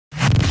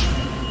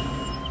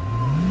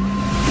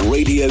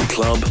Radio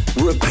Club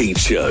repeat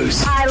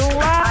shows.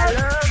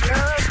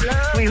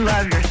 We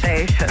love your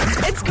station.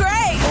 It's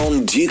great.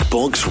 On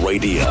Jukebox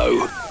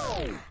Radio.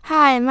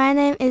 Hi, my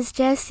name is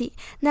Jessie.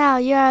 Now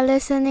you are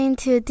listening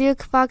to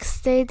Jukebox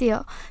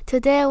Studio.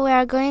 Today we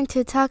are going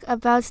to talk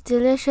about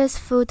delicious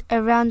food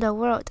around the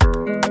world.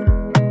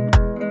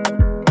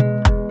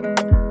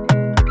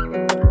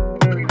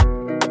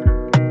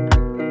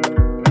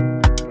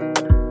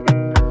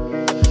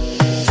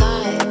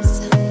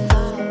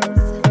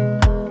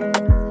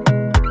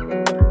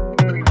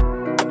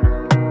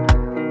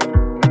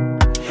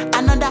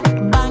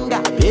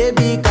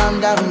 Baby,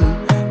 calm down.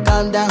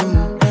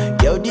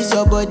 Yo, this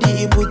your body,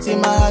 it puts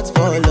in my heart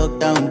for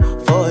lockdown,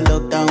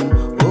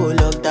 oh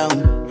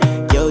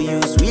lockdown. Yo,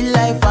 you sweet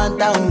life,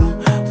 phantom.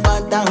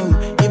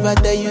 If I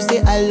tell you,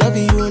 say I love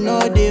you, you know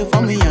they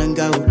for me, young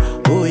girl,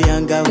 oh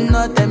young girl.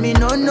 No, tell me,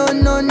 no, oh,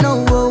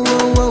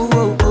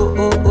 oh.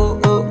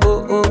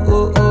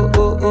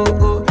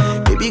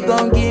 Baby,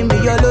 gon' give me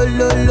your lo.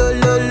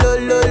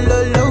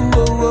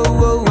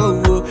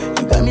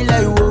 You got me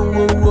like, whoa.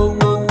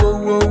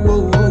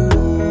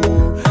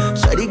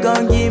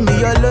 Gon' give me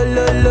your lo.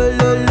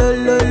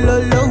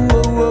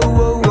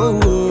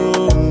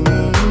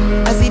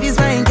 I see this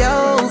fine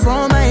girl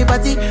from my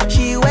party,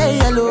 she wear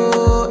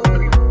yellow.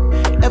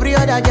 Every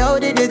other girl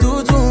they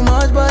do too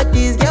much, but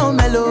this girl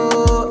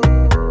mellow.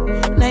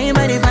 Now in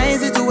my fine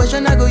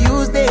situation, I go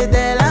use they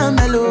tell I'm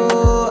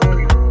mellow.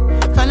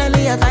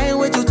 Finally I find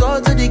way to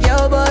talk to the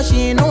girl, but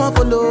she ain't no one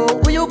follow.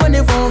 Who you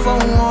gonna phone for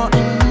one?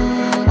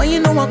 When you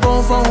know I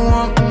come for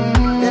one,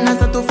 then I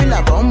start to feel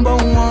a bum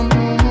one.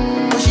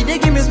 She dey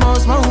give me small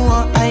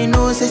one. I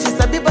know, say she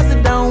sabi pass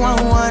it down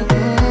one.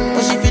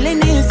 But she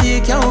feeling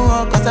insecure,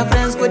 cause her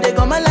friends go they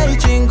go my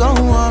light ring go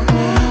on.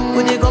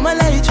 Go they go my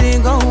light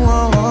ring go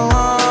on.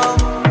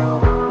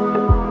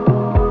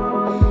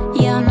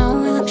 Yeah, I know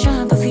we look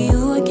shy, but for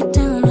you I get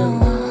down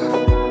low.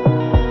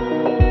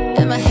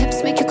 And my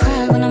hips make you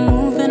cry when I'm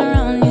moving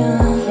around you.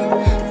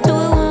 Do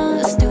it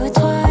once, do it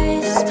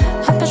twice.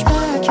 I push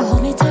back, you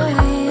hold me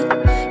tight.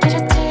 Get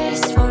a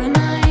taste for a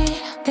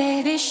night.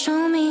 Baby,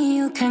 show me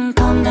you can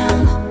calm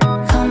down.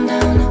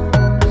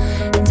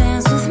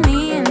 Dance with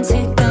me and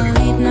take the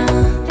lead now.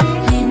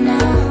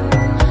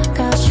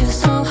 Got you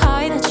so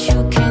high that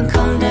you can't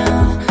come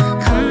down.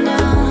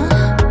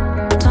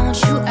 Don't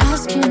you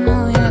ask, you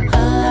know you're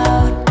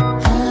allowed.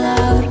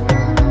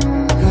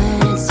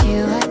 When it's you,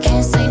 I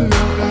can't say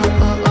no.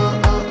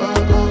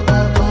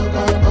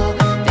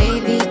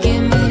 Baby,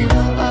 give me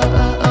low.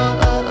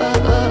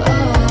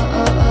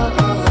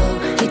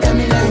 You got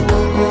me like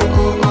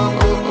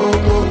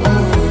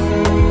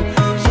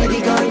Shawty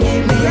gon'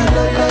 give me a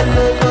lo.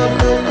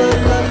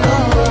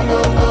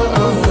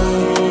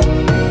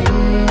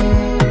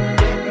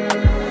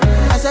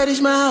 As I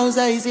reach my house,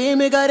 I see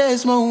me got a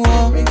small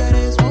wall.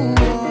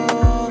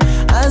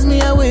 As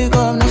me I wake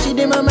up, now she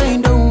did my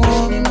mind don't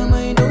walk.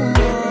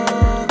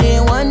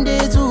 Then one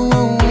day two,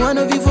 one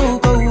of you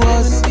folk go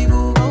was.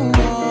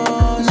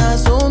 Now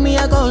so me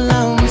I go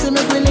down, see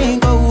me willing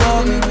go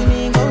walk.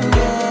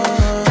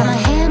 Got my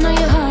hand on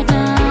your heart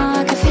now,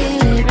 I can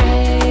feel it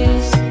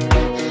race.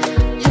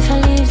 If I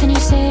leave, then you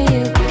say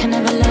you can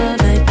never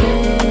love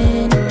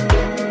again.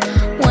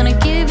 Wanna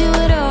give you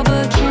it all,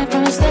 but can't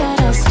promise that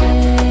I'll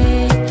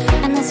stay.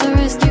 And that's a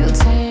risk you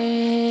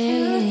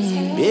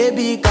take.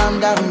 Baby, calm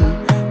down.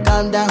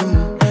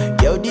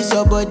 Yo, this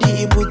your body,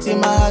 it puts in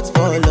my heart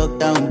for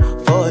lockdown,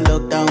 oh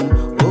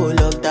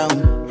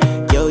lockdown.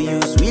 Yo,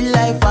 you sweet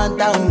life,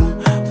 phantom.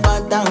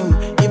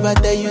 If I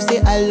tell you, say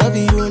I love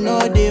you, you know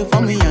they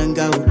for me, young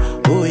girl,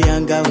 oh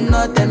young girl.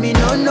 No, tell me, no,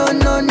 oh.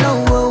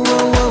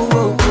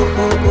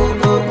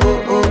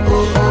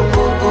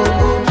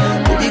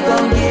 Baby,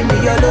 gon' give me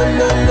your lo.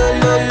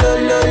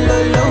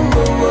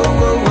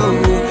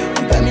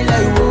 You got me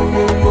like, whoa.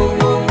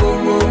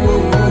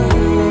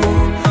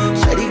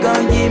 Shawty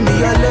gon' give me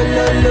your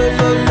lo.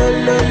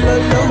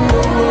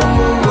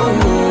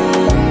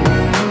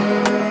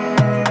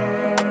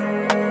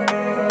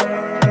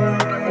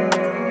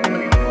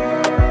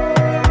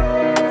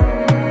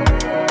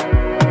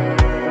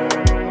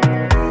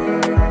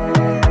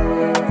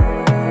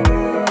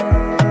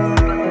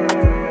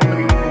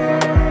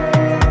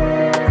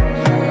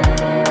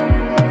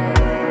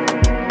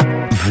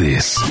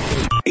 This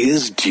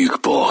is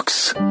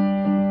Jukebox.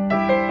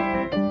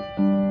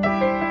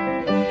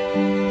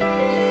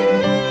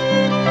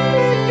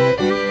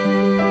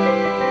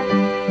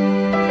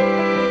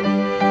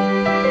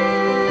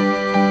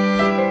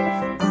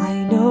 I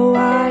know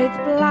white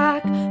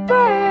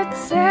blackbird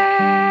sings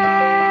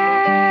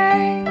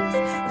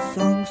a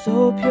song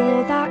so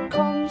pure that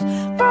comes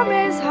from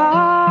his heart.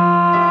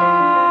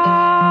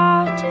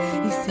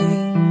 He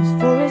sings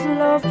for his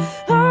love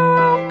who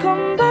won't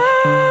come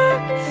back.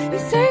 He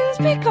sings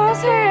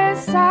because he is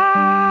sad.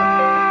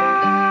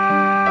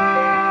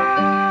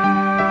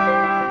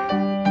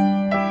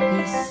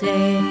 He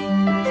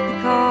sings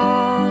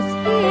because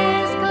he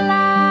is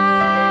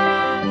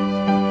glad.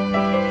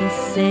 He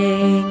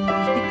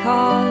sings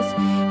because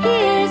he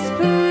is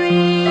free.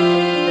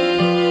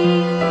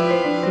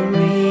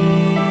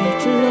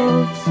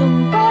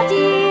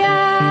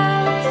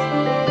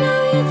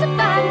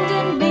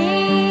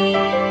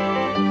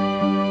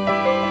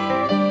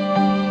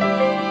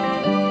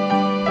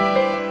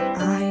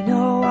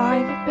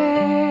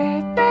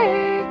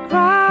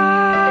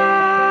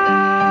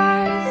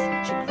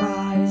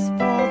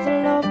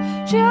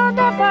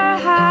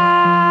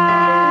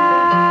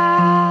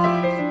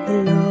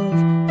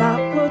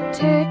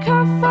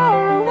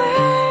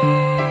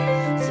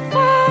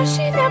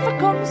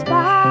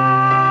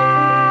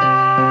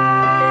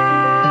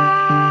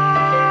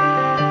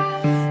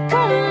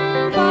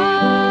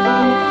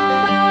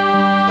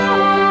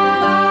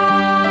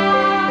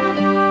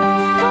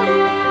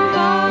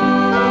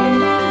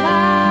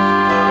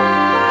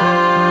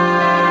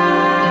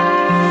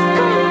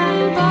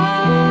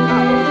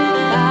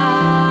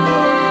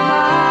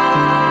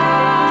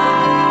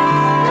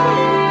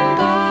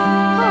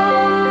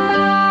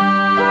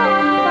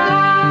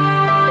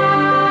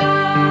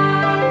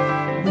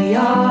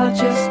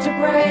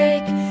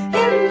 wake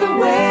in the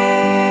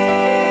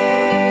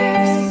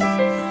waves.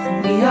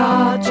 We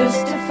are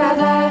just a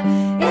feather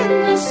in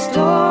the storm,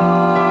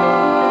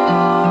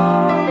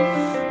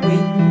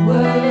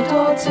 windward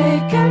or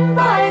taken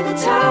by the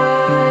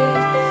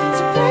tide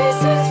to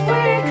places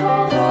we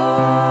call home.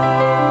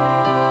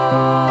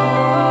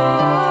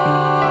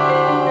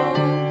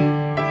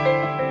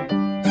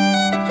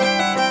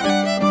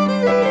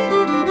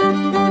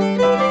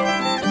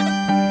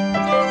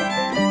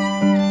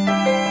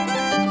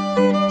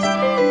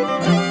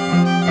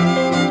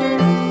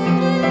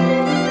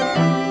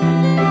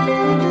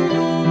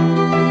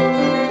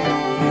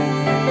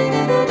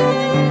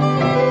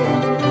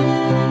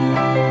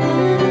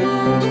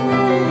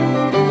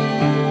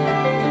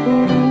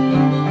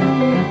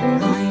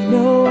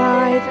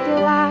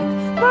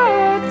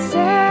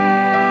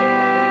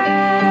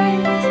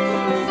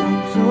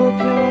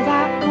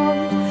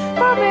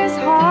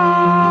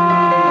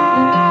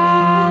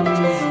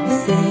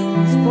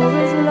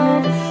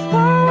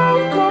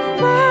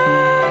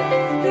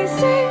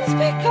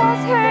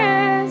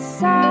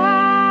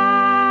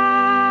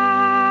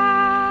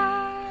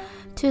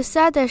 To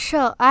start the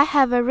show, I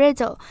have a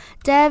riddle.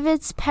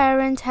 David's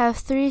parents have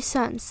 3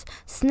 sons,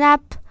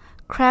 Snap,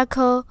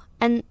 Crackle,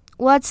 and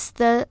what's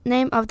the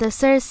name of the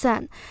third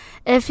son?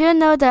 If you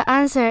know the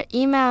answer,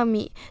 email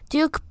me,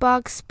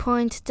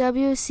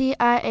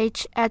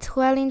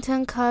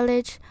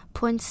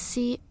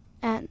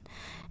 dukebox.wch@wellingtoncollege.cn.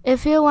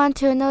 If you want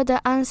to know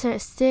the answer,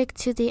 stick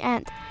to the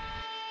end.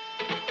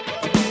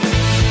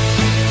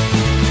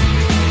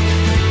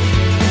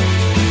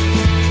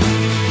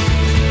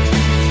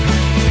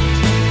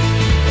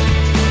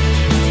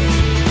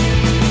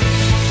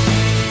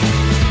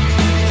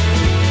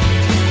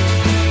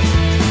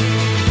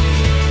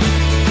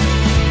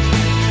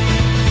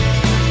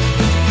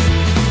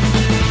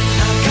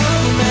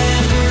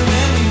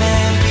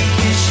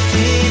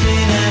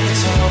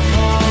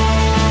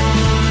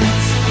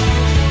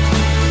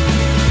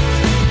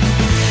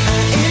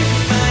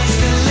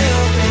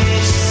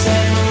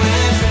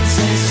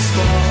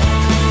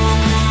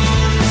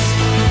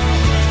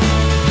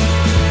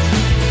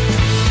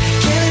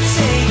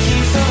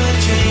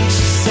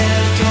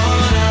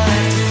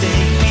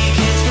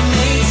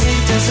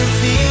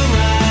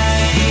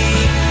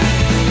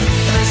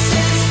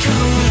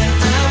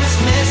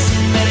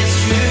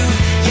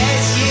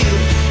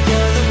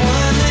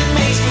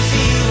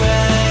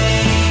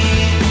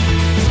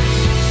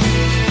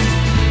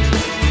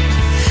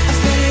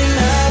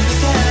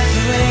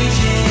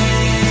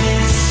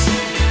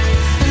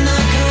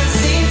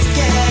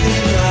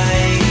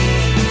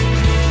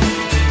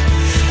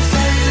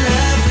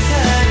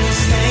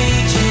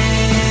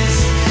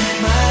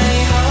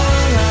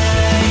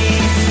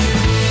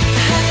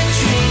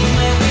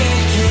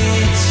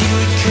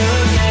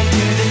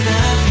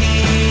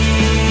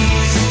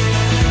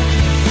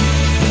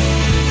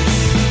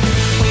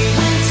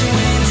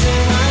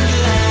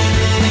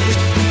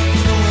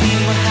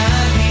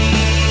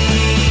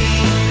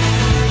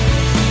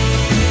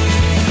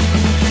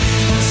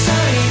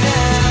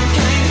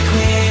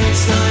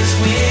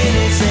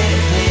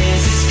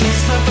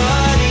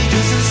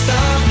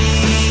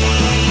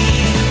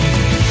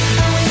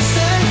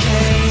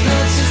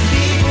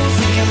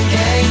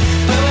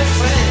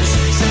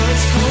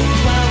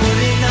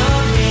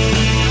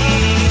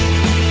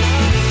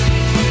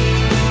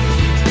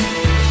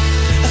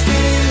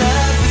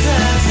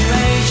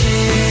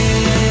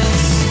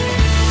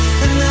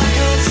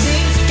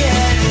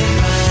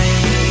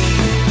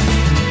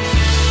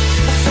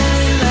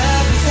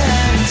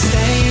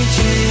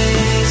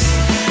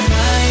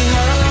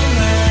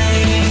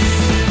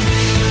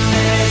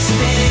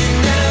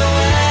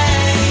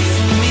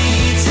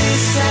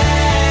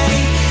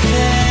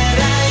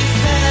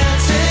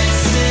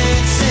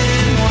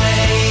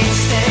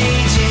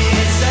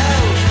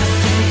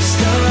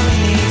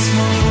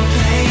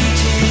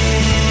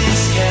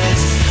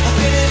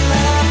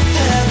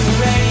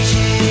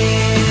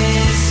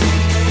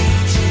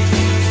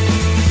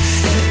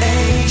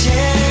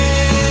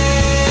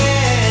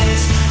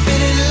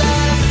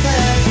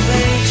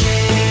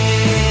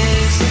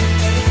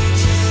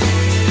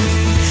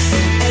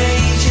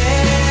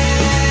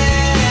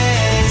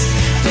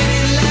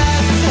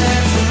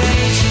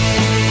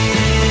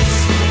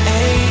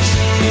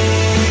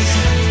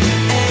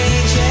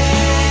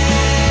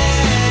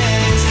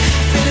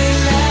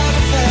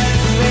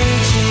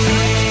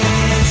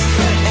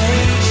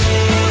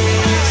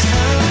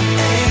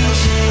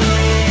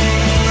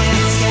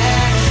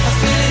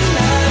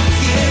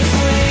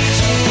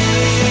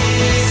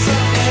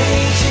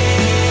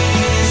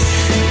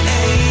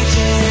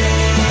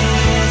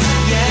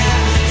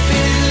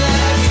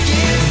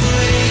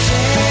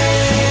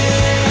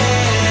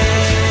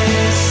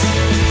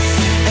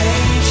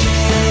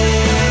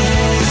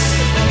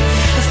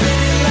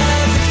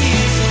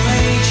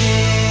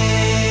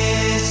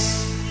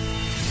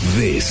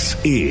 This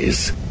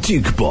is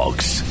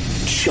Jukebox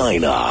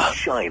China.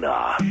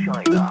 China.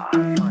 China.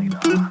 China.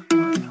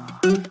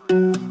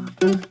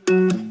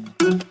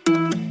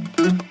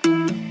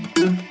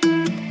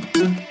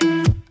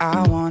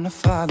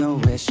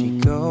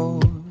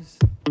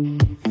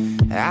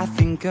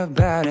 think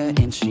about her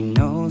and she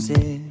knows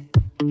it.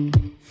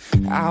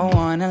 I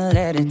wanna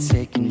let it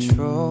take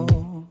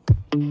control.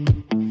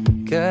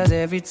 Cause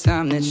every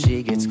time that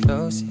she gets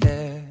close,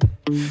 yeah,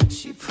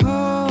 she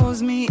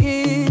pulls me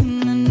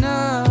in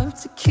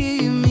enough to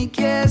keep me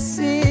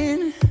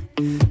guessing.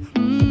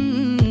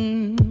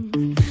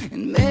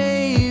 And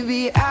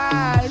maybe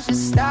I should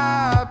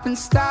stop and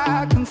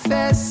start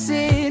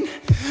confessing.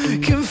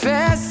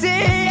 Confessing,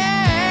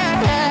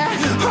 yeah.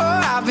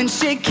 Oh, I've been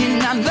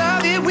shaking. I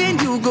love it when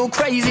you go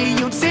crazy.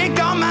 You take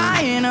all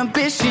my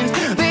inhibitions.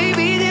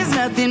 Baby, there's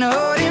nothing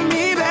holding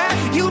me back.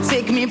 You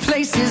take me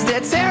places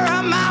that tear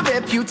up my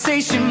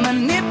reputation.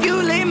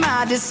 Manipulate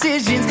my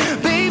decisions.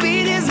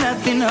 Baby, there's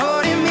nothing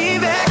holding me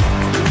back.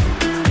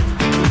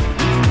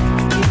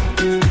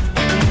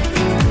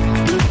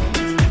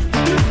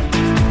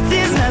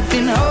 There's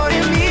nothing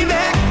holding me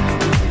back.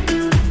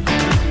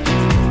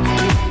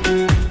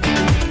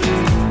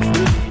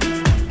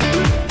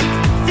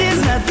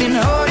 There's nothing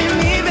holding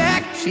me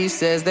back. She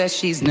says that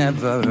she's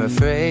never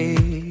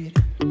afraid.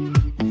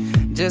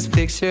 Just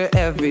picture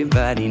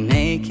everybody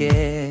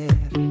naked.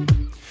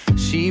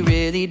 She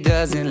really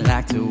doesn't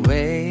like to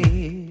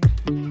wait.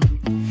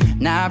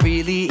 Not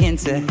really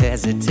into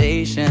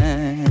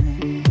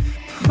hesitation.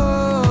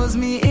 Pulls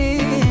me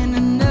in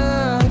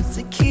enough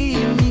to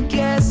keep me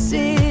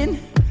guessing.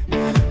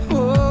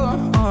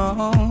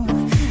 Oh,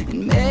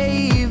 and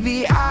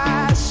maybe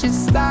I should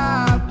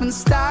stop and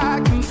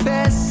start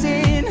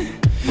confessing.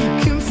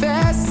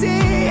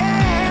 Confessing,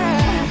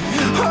 yeah.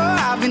 Oh,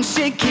 I've been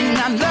shaking.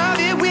 I love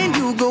it when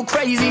you go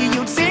crazy.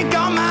 You take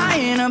all my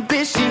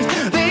inhibitions.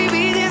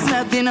 Baby, there's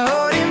nothing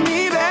holding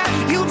me back.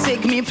 You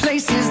take me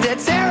places that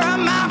tear up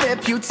my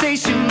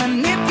reputation.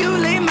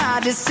 Manipulate my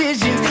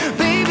decisions.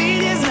 Baby,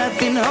 there's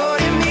nothing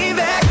holding me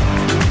back.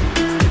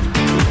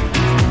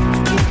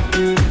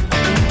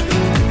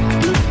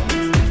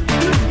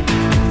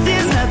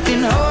 There's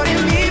nothing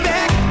holding me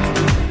back.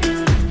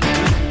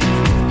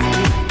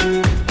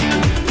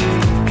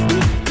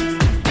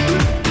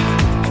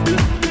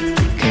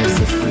 Cause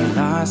if we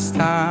lost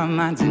our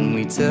minds and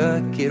we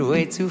took it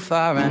way too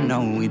far, I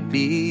know we'd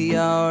be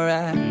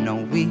alright. I know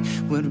we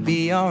would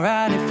be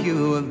alright if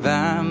you were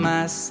by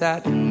my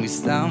side. And we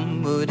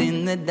stumbled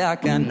in the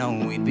dark, I know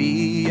we'd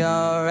be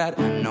alright.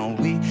 I know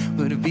we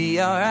would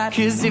be alright.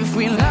 Cause if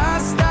we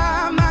lost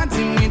our minds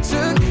and we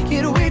took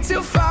it way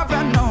too far,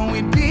 I know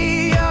we'd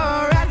be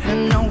alright. I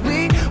know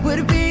we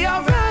would be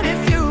alright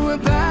if you were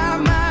by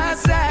my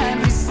side.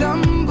 We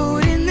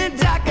stumbled in the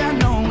dark, I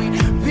know we'd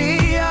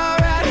be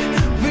alright.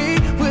 We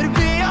would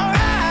be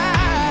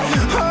alright.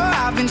 Oh,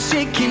 I've been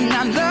shaking.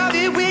 I love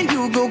it when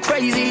you go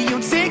crazy. You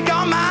take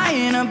all my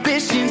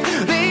inhibitions.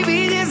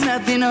 Baby, there's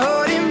nothing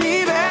holding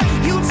me back.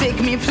 You take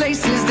me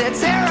places that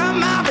tear up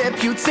my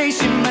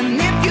reputation.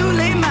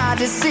 Manipulate my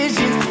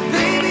decisions.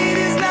 Baby,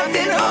 there's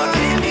nothing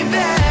holding me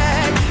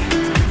back.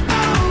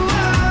 Oh,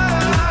 oh.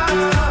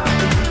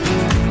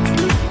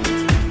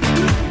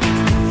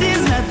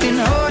 There's nothing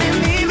holding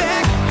me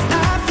back.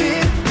 I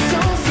feel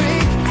so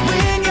free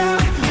when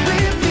you're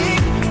with me,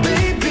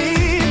 baby.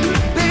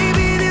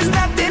 Baby, there's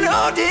nothing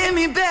holding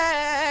me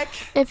back.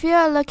 If you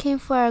are looking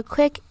for a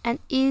quick and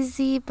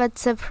easy but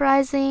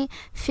surprising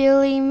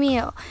filling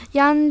meal,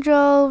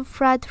 Yangzhou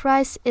fried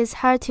rice is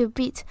hard to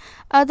beat.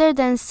 Other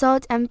than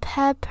salt and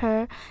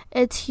pepper,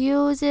 it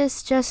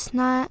uses just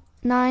 9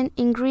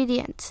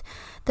 ingredients.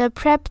 The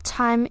prep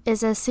time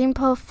is a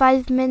simple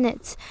 5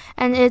 minutes,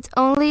 and it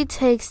only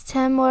takes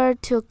 10 more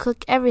to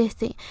cook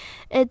everything.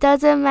 It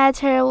doesn't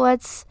matter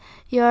what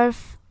your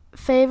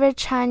favorite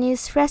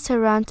Chinese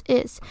restaurant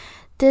is.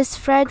 This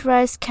fried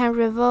rice can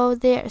rival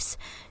theirs.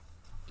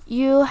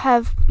 You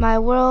have my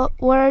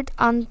word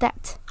on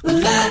that.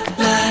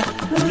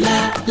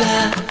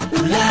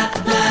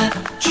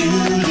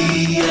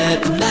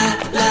 Juliet,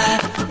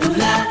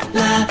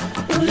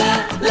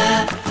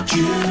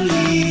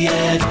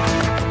 Juliet.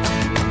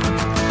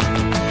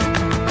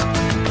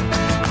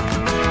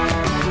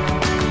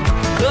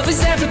 Love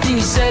is everything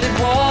you said it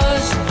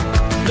was.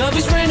 Love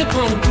is rain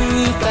upon the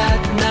roof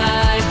at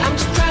night. I'm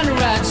just trying to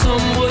write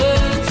some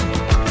words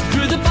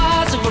through the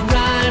bars of a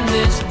rhyme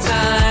this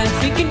time.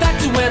 Thinking back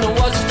to when I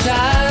was a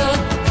child,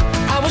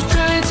 I was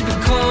trying to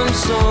become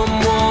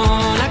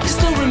someone. I can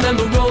still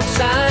remember road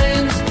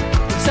signs.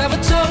 Let's have a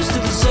toast to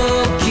the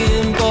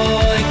sulking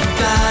boy.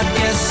 God,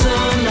 guess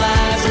some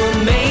lies were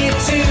made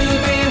to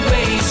be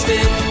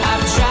wasted.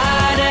 I've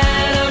tried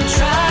and I'm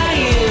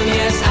trying.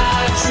 Yes,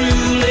 I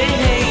truly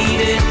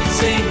hate it.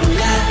 Sing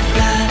la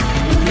la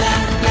la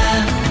la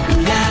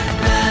la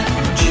la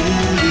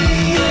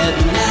Juliet,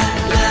 la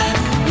la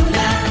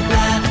la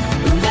la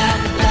la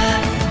la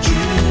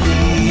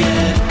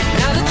Juliet.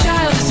 Now the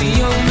child is a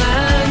young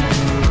man.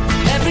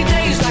 Every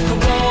day is like a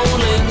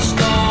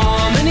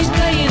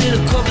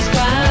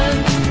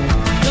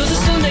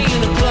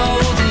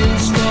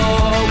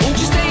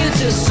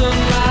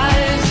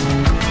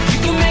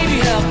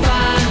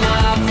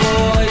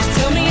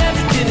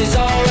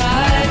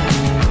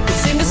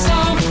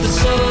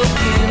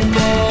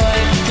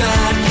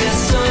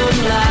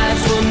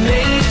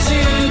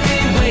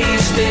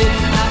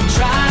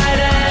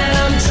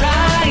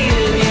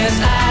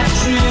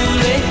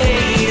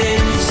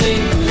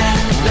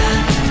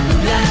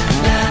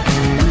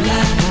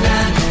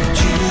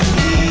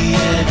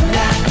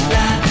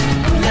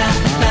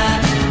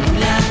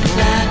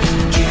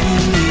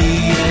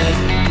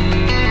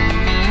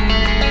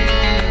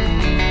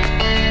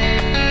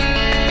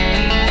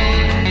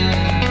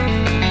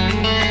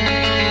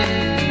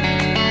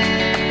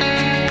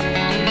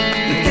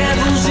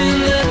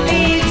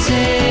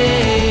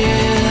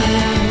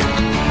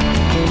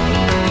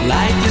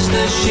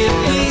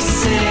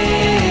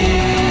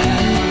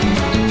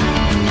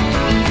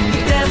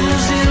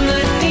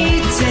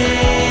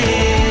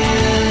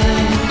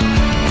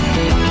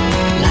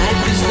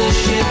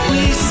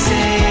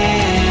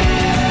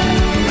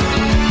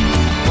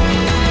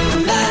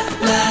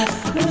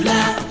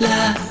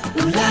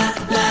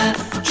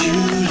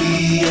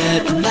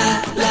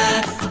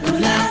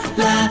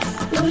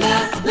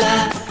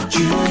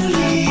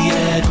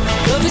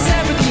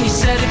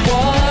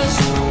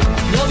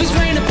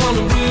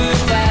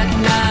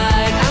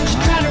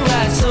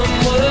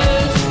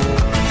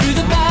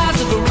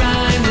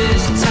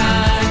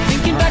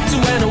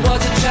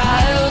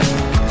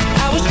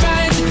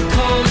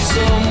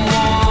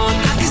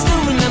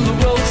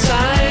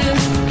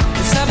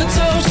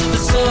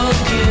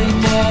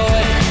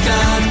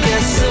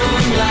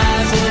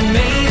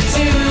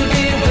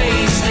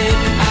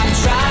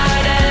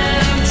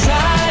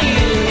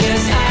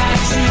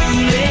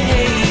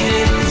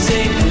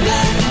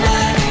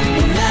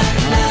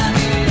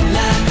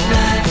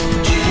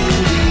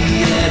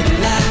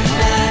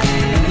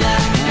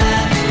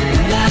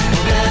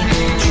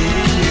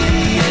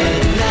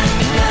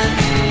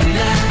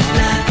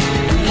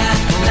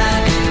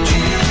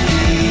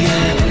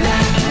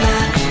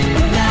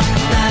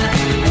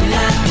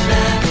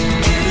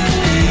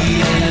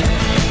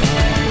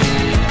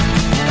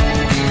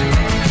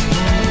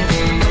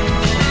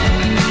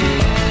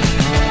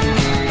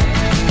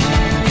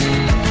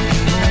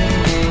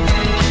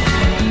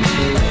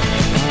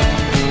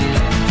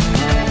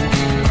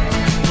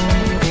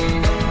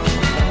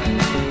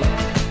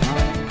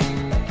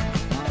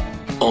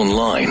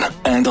online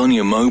and on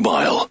your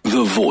mobile.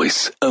 The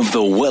voice of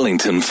the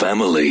Wellington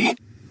family.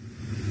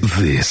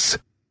 This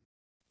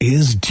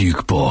is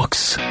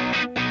Dukebox.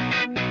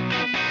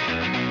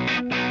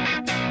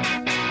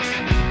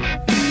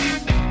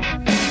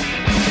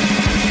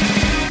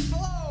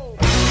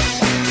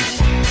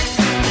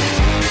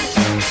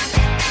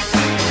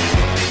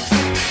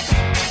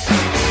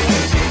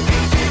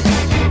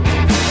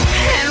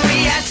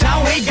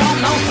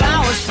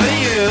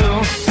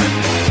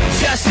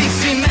 Jessie,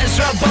 see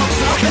miserable,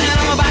 smoking in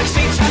my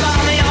backseat, tell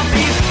all the young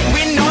people,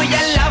 we know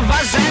you love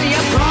us and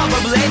you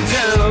probably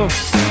do.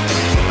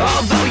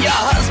 Although your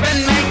husband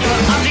may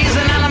cut off, he's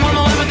an animal,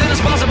 no everything is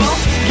possible.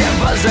 Give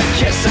us a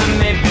kiss and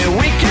maybe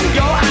we can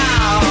go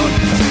out.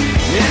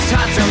 It's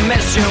hard to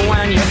miss you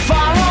when you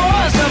follow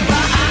us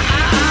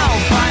about.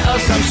 Buy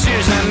us some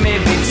shoes and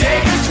maybe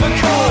take us for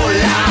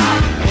cola.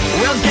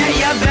 We'll get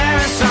you there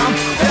in some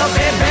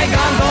filthy big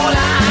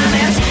gondola, and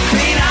it's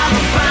clean out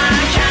the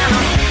bank and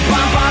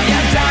bump up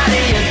your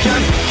daddy. You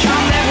can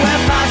come live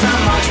with us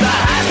amongst the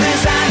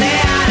husbands and the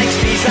addicts.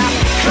 These are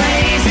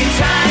crazy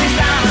times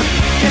down.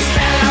 Kiss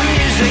stellar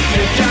music.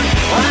 You can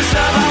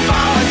answer the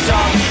phone and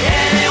talk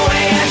any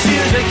way you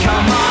choose it.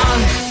 Come on,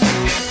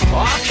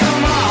 oh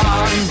come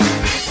on,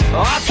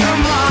 oh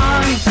come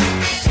on.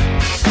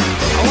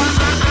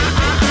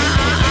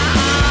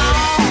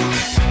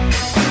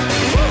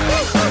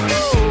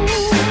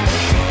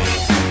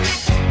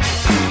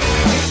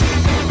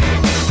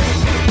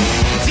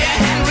 Dear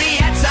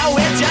Henrietta,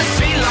 we're just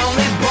three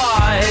lonely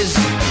boys.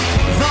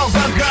 Though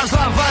the girls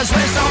love us,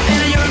 we're so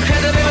into you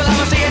incredibly, we love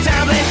to see you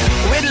terribly.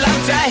 We'd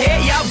love to hit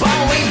you, but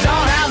we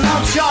don't have no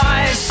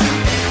choice.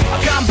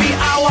 Can't be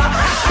our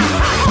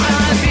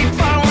be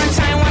far one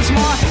time once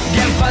more.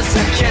 Give us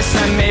a kiss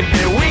and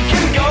maybe we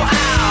can go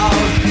out.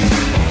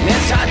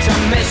 It's hard to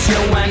miss you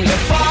when you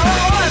follow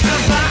us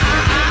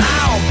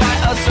about. Buy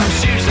us some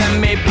shoes and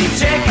maybe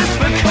take us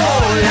for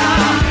cola.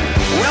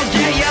 We'll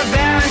get you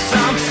there in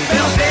some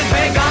filthy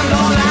big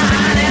gondola,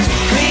 and it's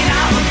clean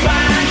out the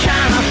bank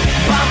and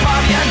bump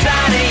up your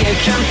daddy. You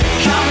can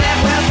come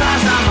live with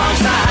us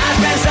amongst the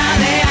husbands and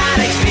the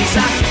addicts. These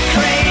are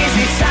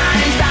crazy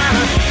times down.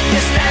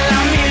 You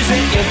stellar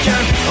music. You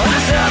can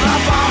answer the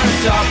phone and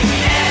talk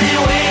any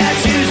way I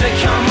choose it.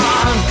 Come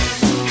on.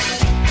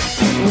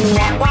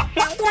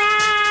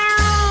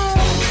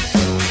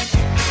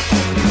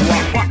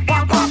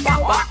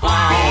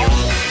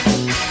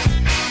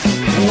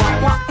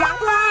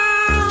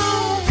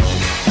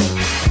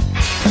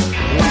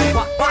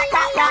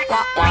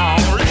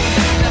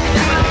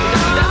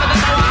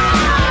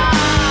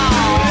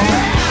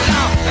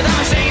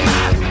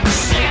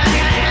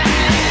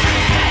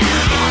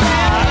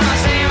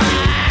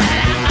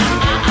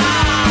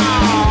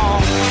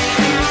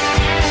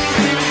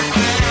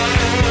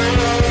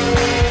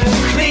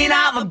 Clean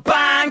out the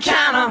bank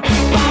and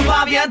bump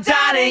up your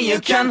daddy. You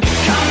can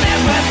come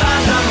live with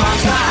us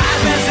amongst the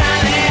husbands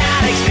and the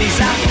addicts. These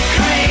are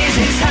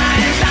crazy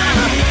times and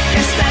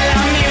it's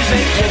stellar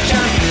music. You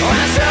can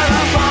answer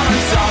the phone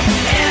and talk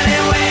any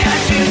way I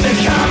choose to.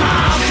 Come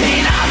on,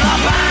 clean out the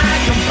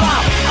bank and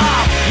bump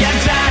up your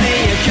daddy.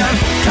 You can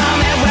come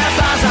live with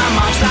us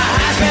amongst the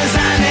husbands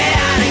and the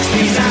addicts.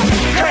 These are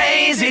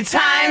crazy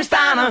times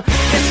and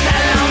it's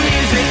stellar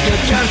music. You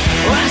can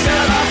answer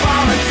the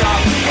phone and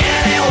talk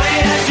any way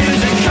I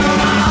choose to.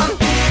 Come on,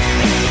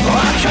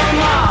 oh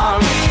come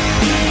on,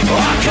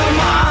 oh come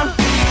on,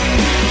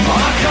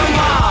 oh come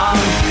on,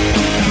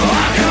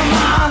 oh come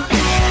on,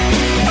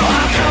 oh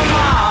come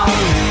on,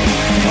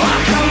 oh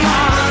come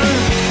on,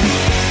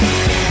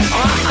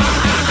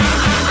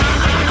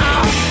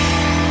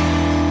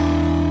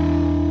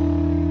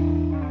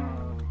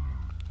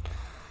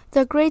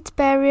 The Great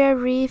Barrier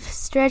Reef,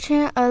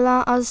 stretching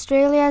along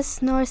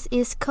Australia's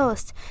northeast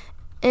coast,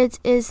 it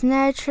is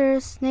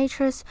nature's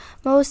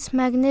most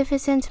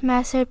magnificent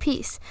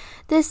masterpiece.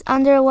 This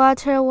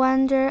underwater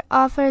wonder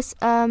offers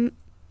a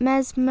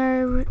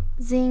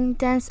mesmerizing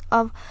dance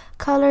of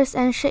colors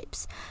and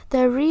shapes.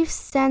 The reef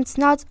stands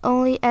not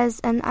only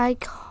as an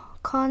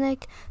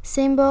iconic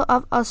symbol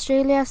of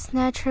Australia's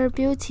natural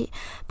beauty,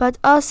 but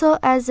also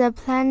as the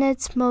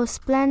planet's most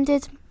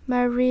splendid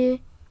marine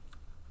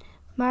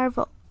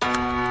marvel.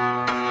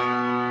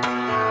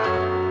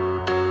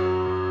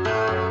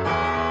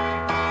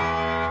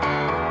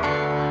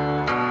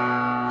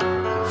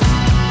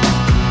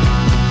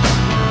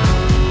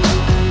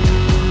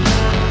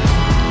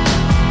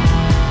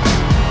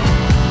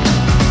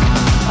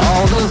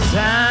 All those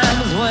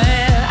times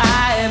when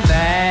I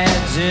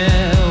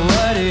imagine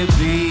what it'd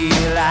be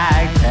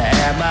like to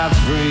have my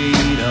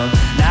freedom,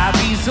 not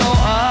be so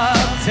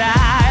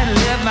uptight,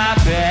 live my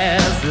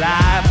best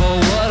life. Oh,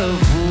 what a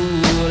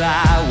fool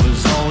I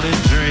was on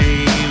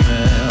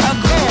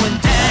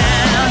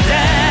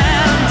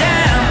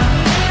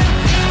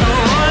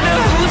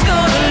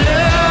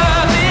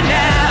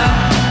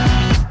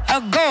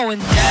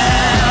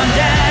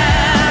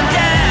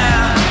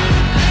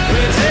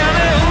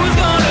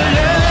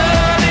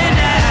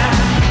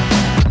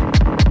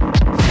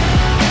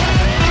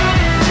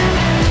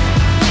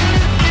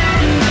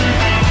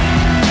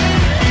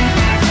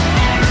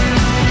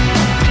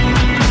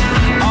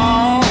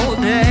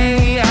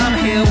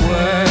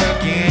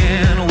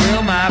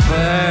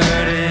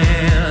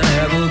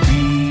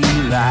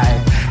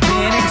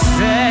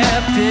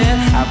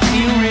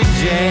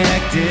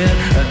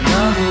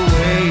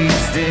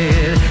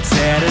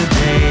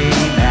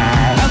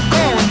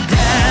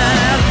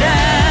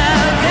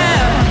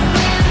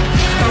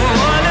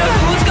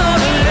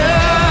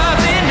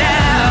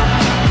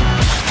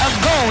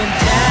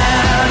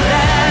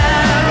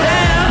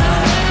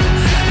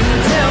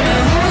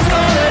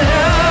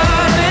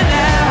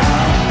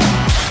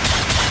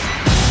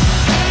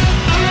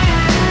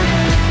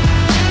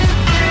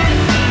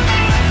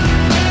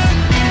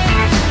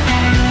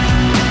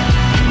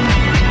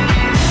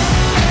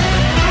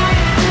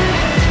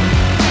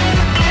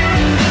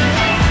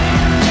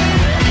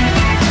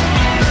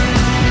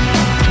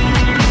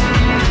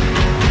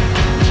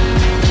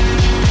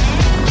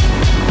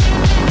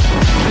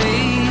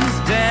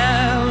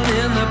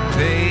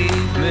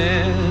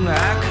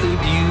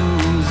could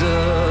use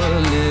a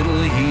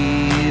little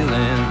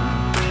healing.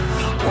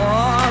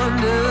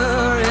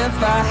 Wonder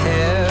if I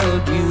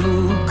held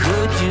you,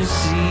 could you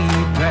see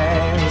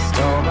past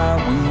all my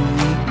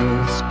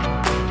weakness?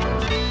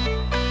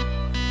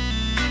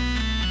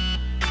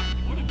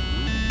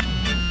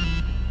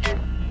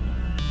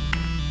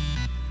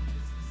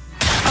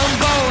 I'm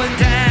going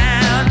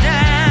down,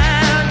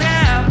 down,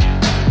 down.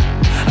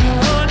 I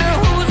wonder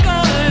who's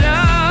gonna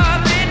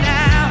love me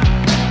now.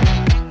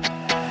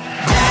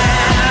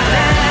 Down,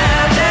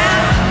 down,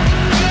 down.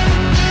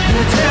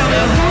 Tell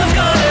me who's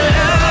gonna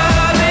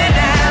love me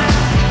now.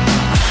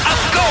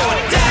 I'm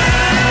going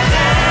down,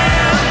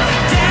 down,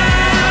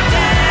 down,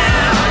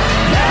 down.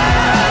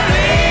 Love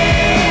me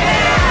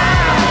now.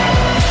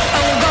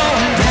 I'm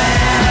going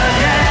down,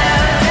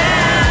 down,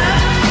 down.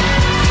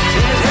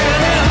 Tell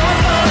me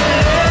who's gonna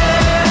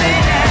love me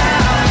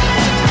now.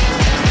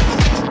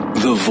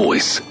 The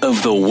voice of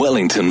the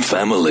Wellington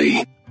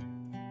family.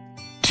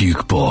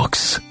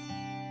 Jukebox.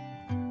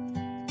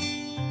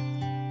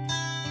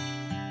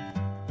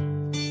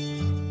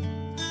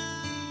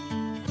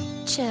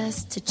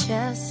 Chest to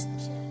chest,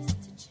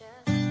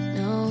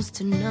 nose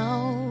to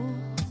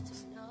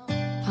nose,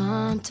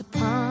 palm to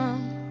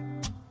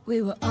palm.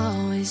 We were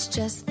always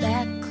just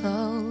that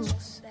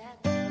close.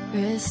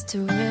 Wrist to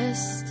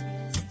wrist,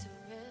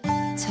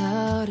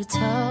 toe to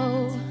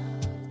toe.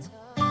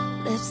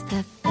 Lips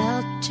that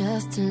felt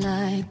just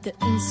like the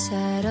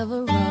inside of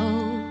a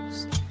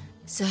rose.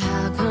 So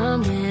how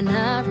come when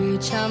I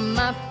reach out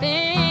my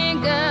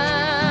finger,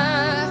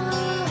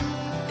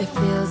 it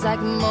feels like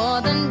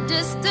more than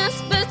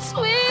distance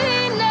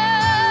between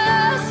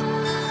us?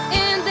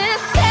 In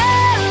this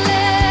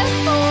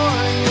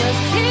California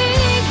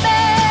king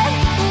bed,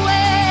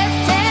 we're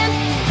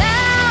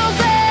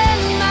 10,000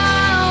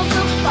 miles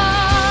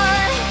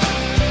apart.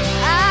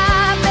 I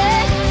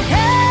bet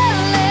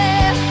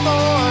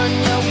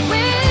California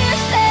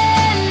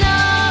wishing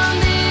on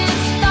these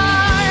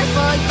stars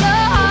for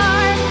your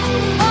heart,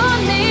 for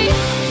me,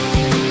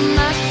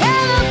 my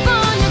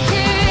California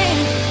king.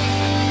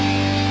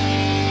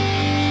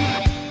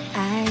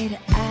 Eye to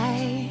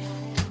eye,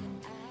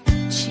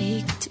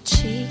 cheek to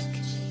cheek,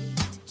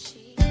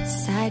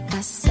 side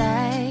by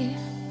side.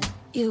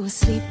 You were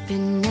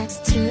sleeping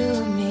next to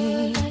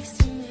me,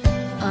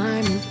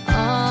 arm in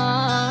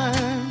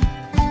arm,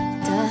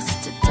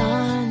 dusk to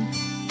dawn,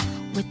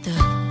 with the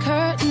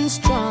curtains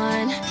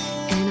drawn,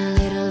 and a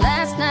little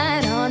last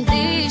night on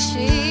these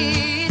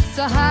sheets.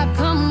 So how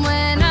come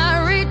when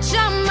I reach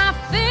out my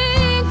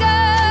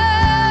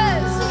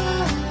fingers,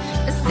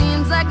 it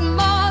seems like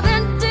more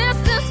than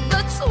distance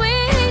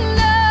between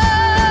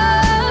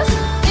us?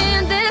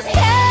 In this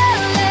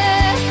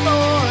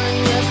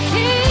California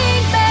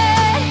king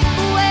bed,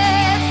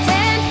 we're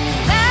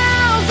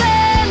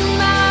 10,000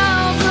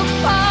 miles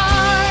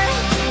apart.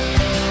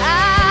 I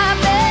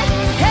bet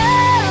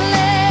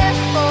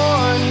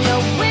California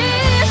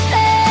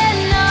wishing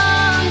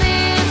on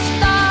these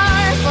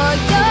stars for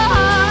your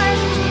heart,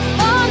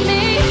 for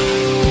me,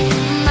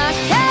 my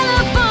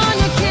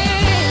California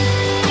king.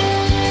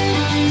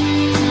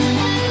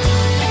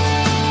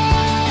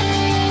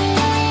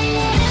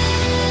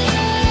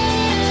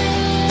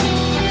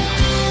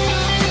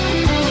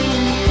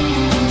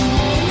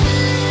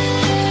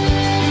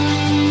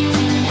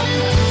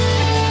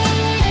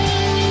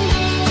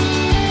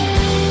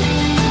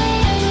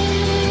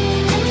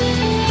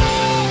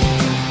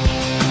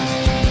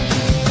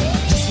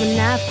 Just when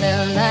I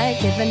felt like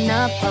giving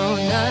up on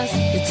us,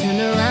 you turn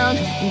around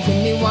and give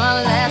me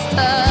one last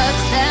touch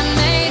that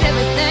made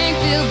everything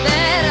feel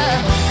better.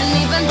 And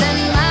even then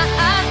my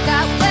eyes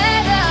got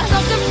wetter. So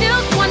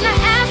confused when I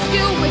ask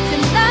you if you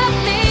love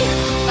me,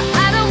 but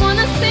I don't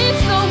wanna seem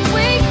so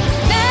weak.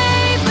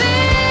 Maybe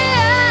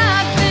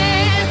I've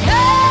been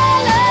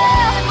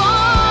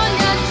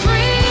California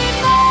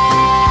dreaming.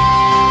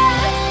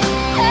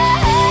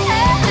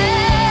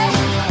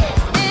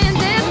 In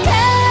this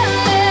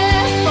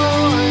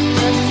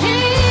California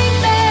king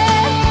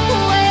bed,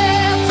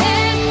 we're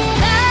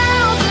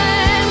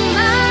 10,000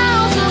 miles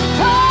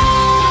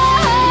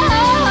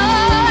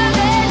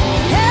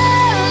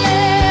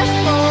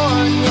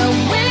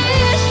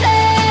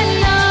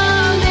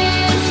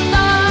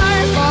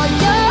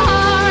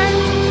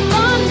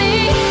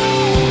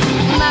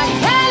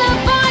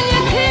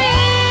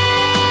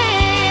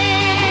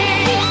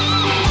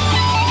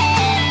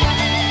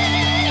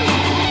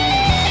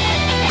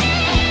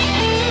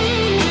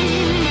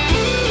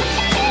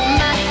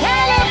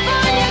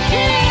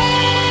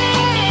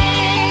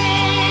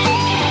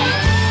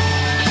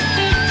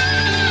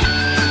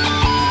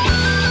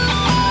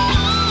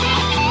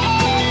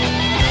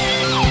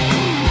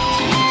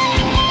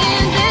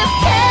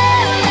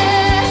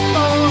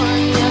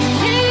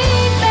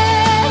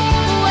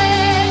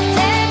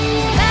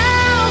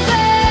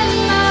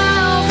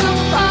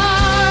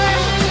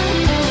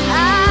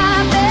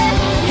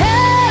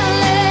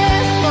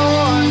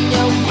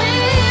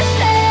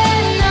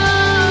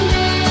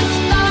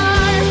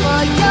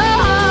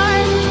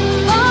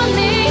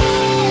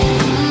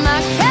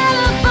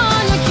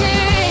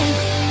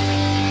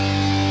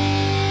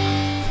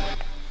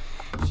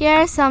Here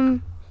are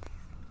some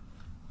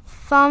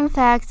fun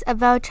facts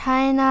about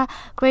China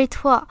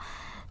Great Wall.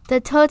 The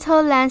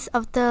total length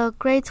of the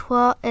Great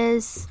Wall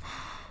is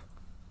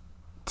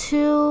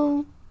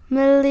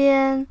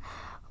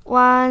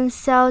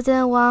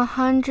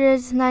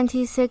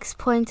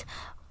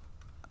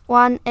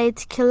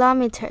 2,196.18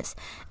 kilometers.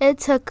 It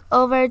took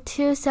over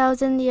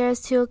 2,000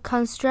 years to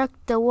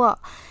construct the wall.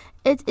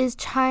 It is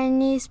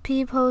Chinese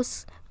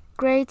people's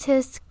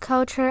greatest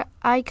culture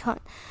icon.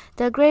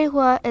 The Great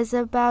Wall is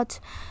about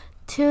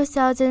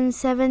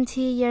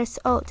 2,070 years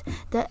old.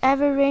 The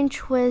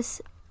average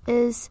width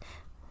is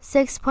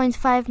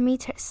 6.5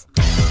 meters.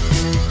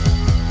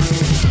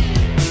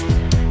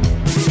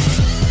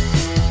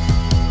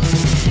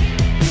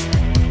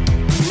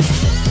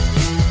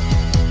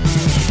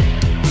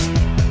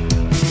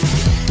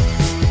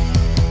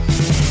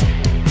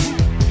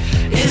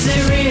 Is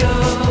it real?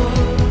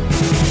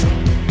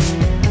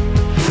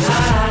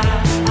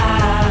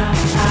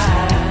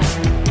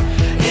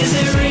 Is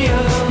it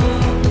real?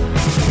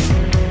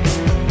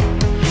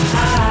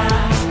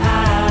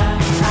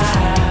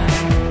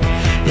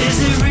 Is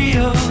it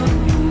real?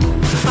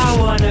 I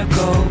wanna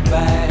go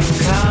back.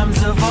 Times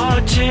have all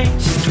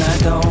changed. I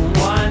don't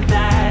want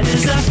that.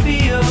 As I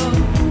feel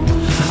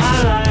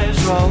our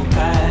lives roll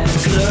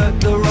past, look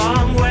the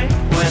wrong way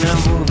when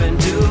I'm moving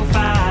too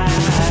fast.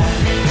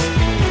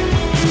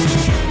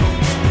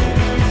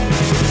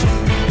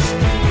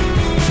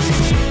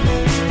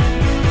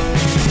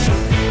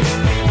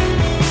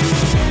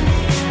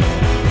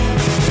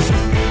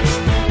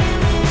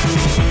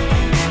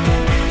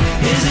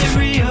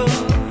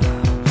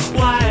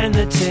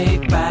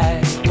 Take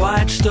back,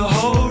 watch the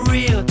whole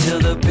reel till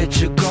the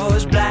picture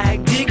goes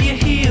black. Dig your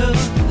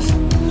heels,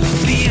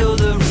 feel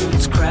the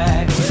roots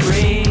crack.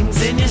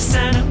 Rings in your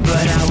center,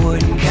 but I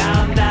wouldn't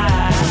count that.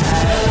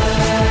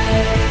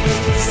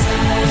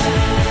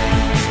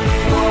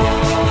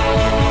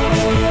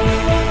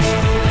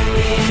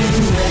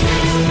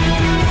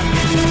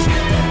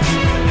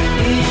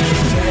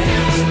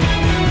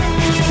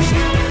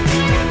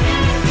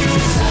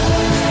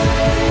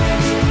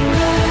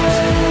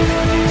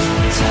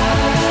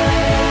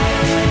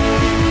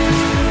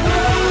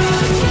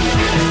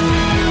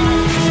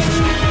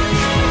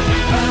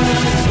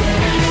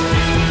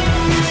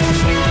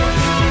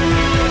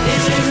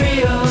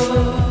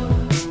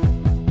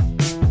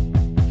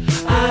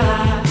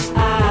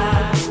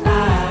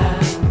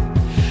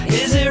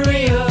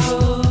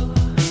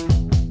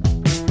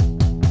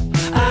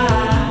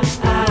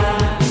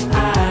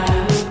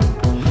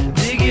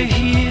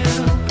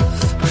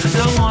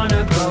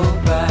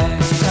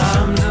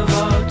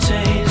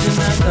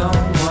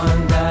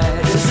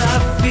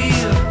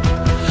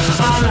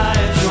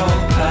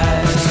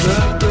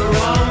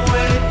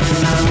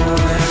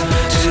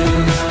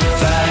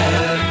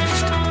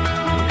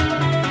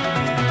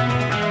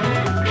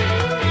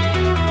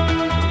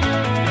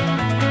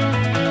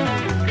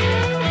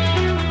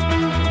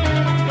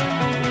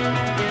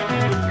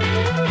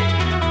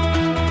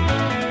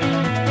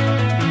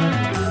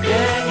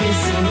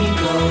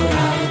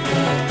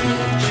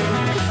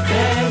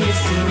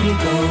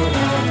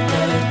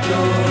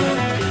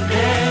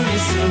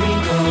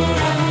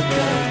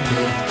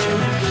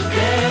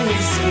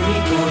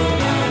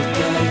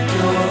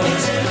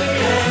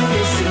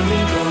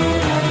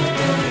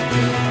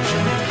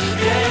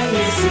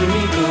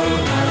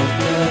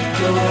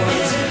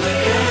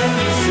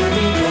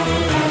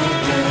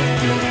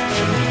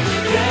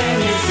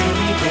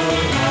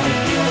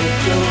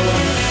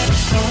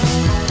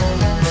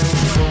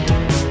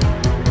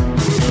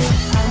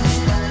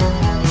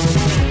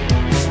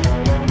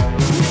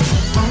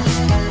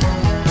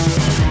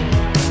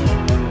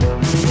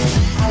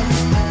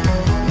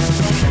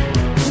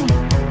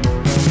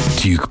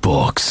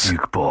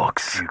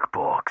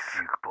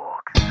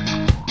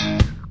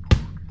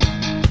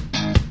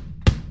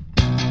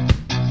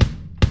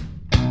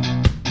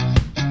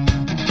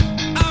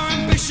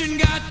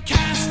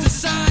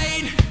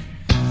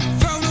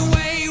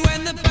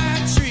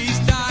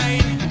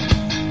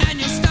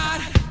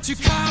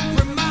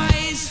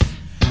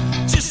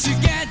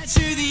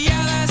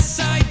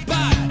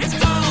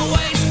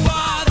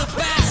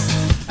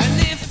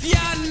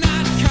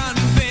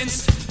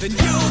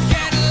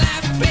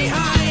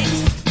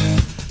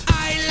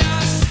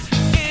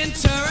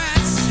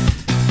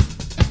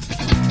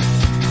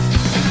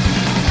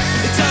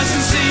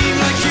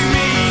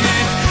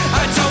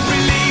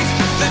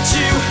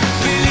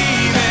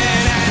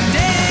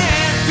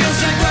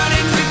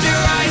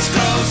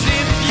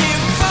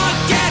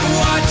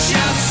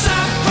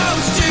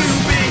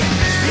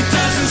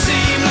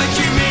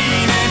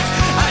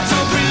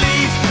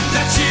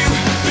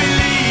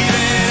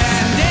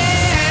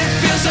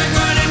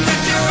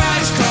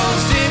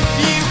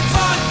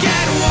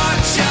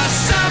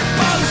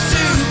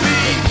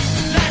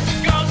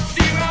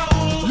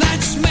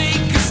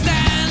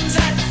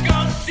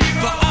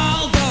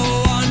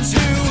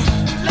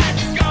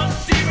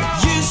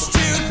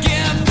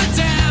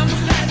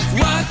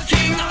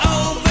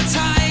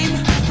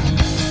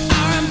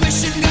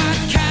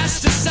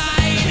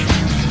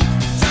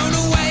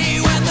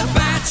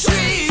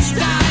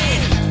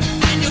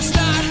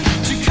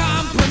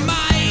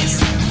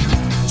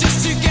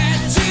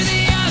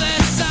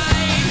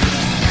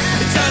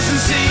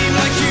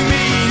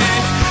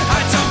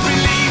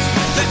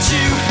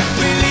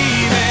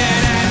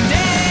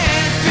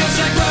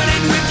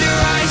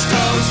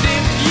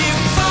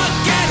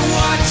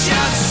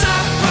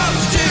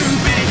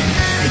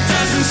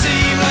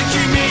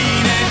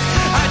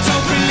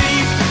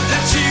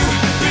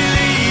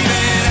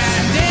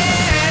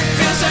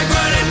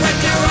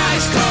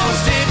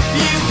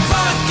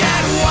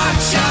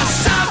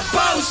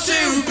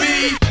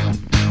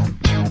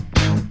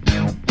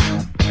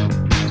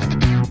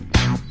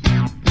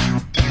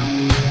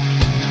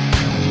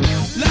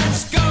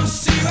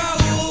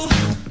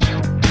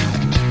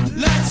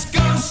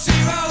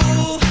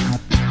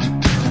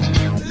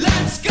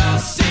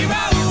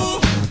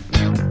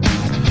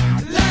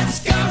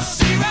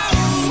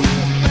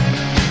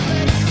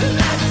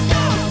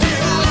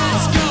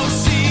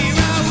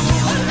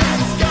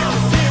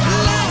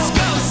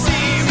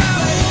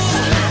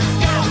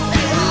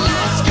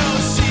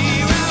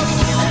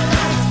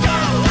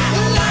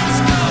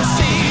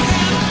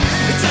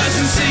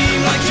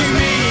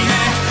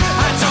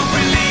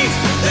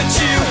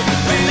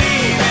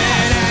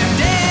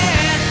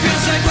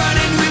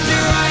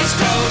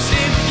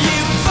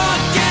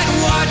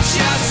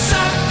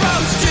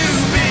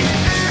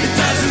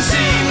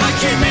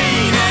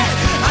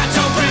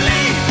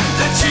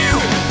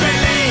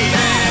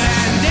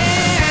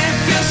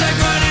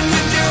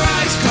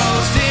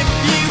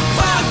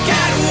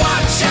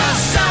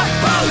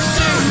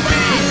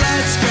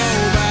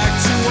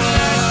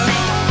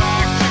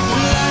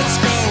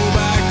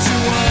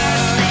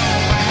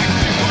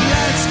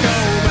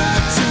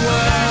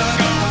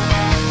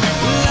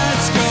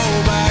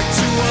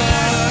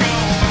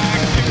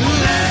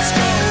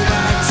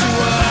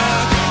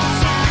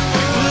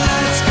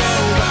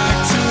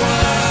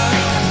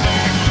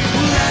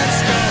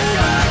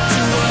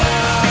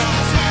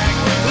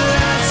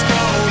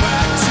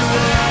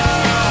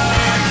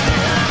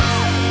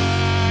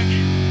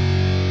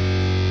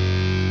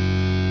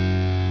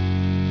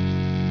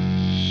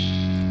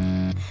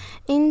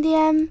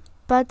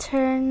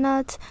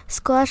 butternut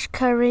squash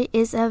curry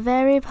is a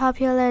very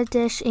popular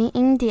dish in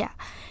India.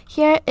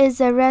 Here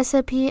is a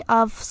recipe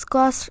of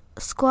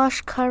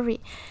squash curry.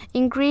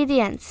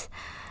 Ingredients: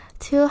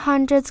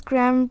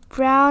 200-gram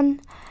brown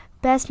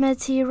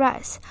basmati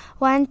rice,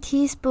 1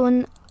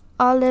 teaspoon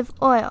olive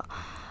oil,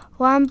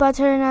 1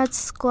 butternut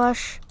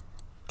squash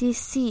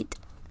seed,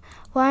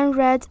 1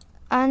 red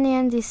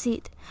onion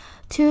seed,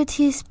 2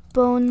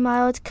 teaspoons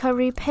mild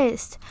curry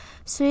paste,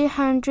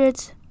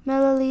 300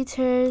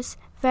 milliliters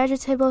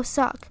vegetable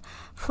stock,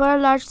 4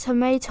 large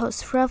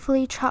tomatoes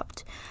roughly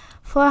chopped,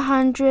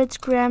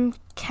 400-gram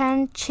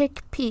canned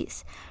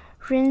chickpeas,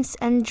 rinsed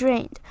and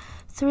drained,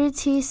 3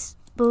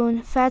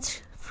 teaspoons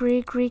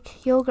fat-free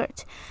Greek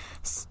yogurt,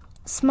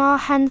 small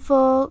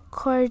handful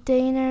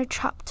coriander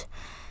chopped.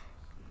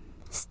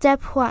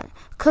 Step 1.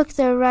 Cook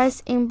the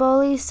rice in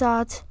boiling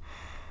salted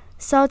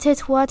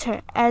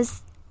water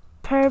as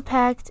per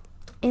packed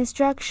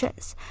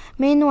instructions.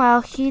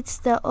 Meanwhile, heat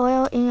the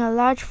oil in a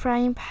large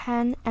frying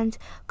pan and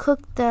cook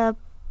the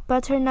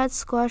butternut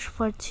squash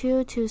for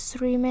 2 to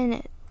 3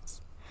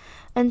 minutes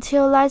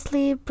until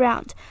lightly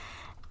browned.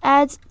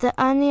 Add the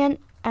onion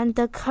and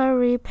the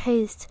curry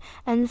paste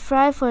and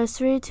fry for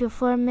 3 to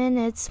 4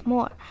 minutes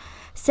more.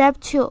 Step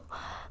 2.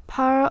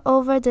 Pour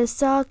over the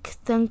stock,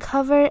 then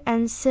cover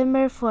and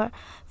simmer for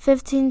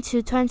 15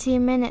 to 20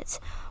 minutes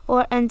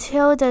or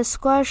until the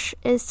squash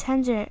is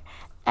tender.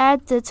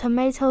 Add the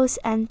tomatoes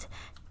and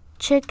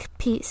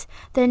chickpeas,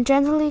 then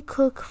gently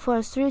cook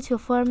for 3 to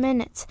 4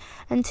 minutes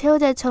until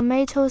the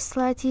tomatoes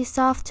slightly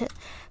soften.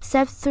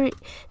 Step 3.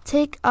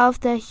 Take off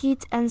the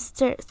heat and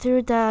stir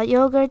through the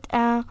yogurt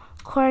and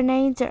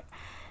coriander.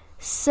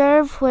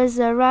 Serve with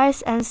the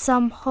rice and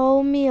some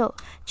wholemeal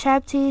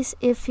chaptis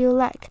if you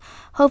like.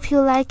 Hope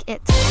you like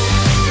it.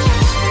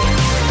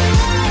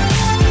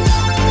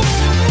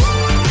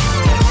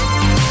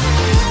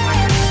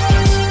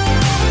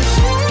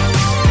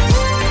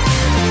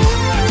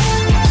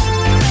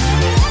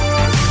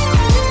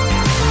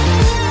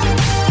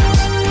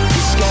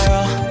 This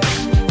girl,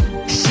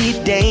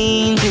 she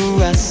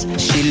dangerous,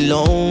 she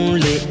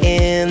lonely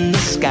in the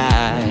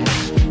sky.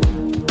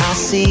 I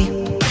see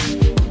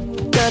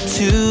the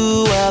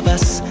two of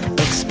us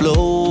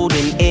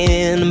exploding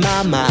in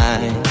my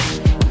mind.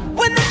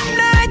 When the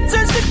night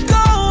turns to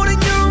gold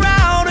and you're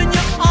out on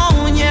your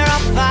own, yeah,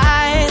 I'll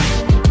fight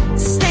to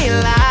stay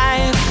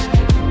alive.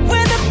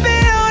 When the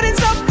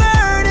buildings are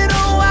burning,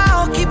 oh,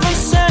 I'll keep on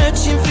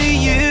searching for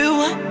you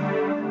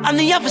on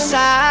the other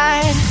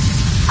side.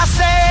 I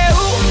say,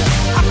 ooh,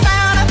 I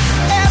found her.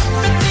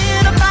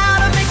 Everything about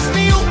her makes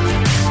me ooh.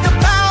 The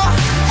power,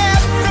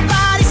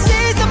 everybody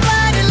sees the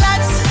blinding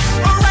lights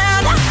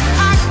around her.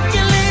 I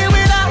can live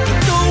without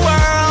the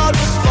world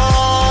was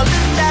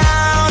falling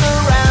down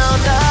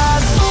around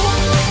us. Ooh,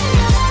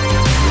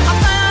 I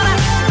found her.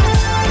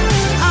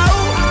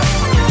 Oh,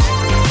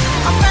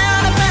 I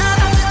found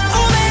her.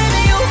 Oh,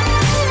 baby, you.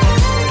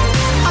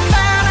 I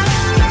found her.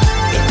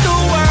 If the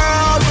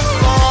world was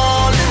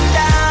falling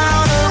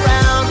down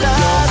around us.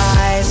 Your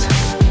eyes,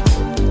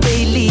 they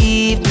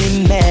leave me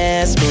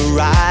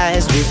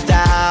mesmerized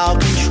without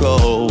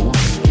control.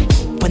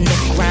 When the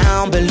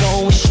ground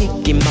below is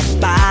shaking, my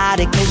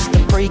body close to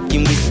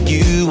breaking. With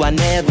you, I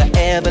never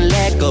ever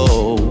let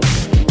go.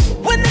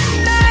 When the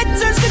night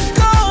turns to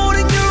gold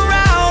and you're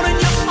out on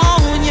your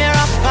own,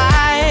 yeah, I'll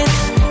fight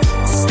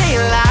to stay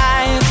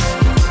alive.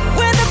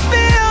 When the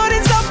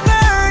buildings are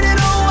burning,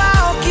 oh,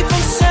 I'll keep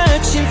on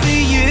searching for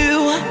you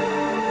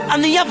on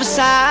the other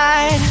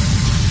side.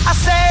 I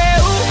say,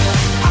 ooh,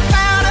 I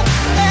found her.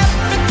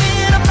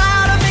 Everything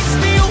about her makes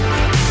me ooh.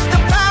 The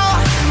power,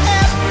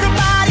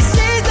 everybody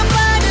sees the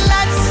blinding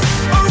lights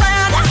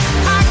around her.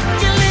 I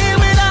can live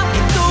without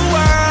if the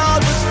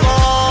world was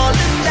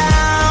falling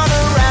down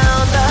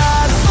around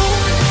us. Ooh,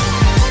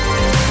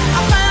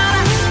 I found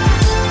her.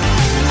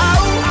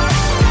 Oh,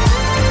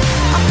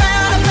 I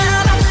found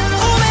her.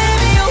 Oh,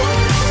 baby, you.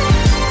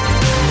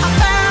 I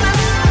found her.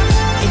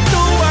 If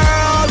the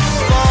world was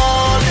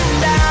falling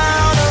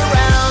down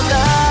around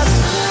us.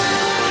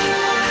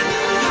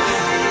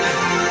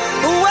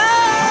 Whoa,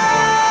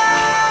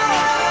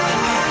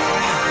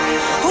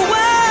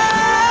 whoa.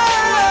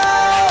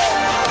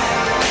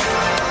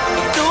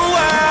 If the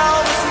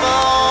world was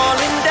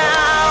falling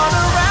down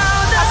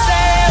around us. I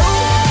say,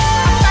 ooh,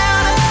 I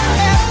found her.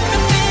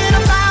 Everything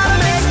about her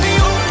makes me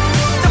ooh.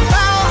 The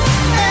power,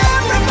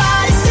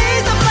 everybody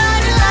sees the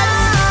blinding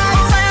lights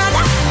around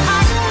her.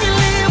 I can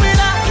live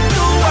without if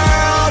the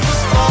world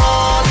was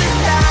falling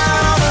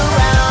down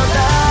around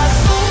us.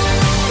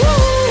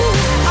 Ooh,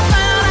 I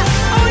found her.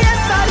 Oh,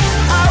 yes, I do.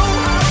 Oh,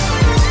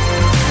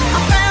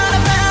 I found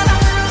her.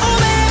 Oh,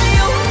 baby,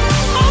 you.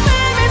 Oh,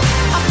 baby,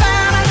 I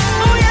found her.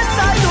 Oh, yes,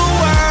 I do. The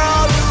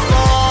world was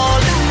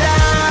falling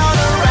down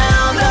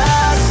around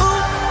us.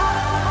 Ooh,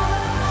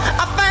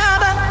 I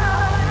found her.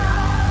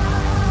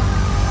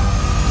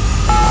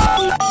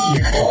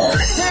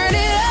 Turn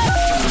it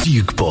up.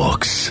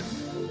 Jukebox.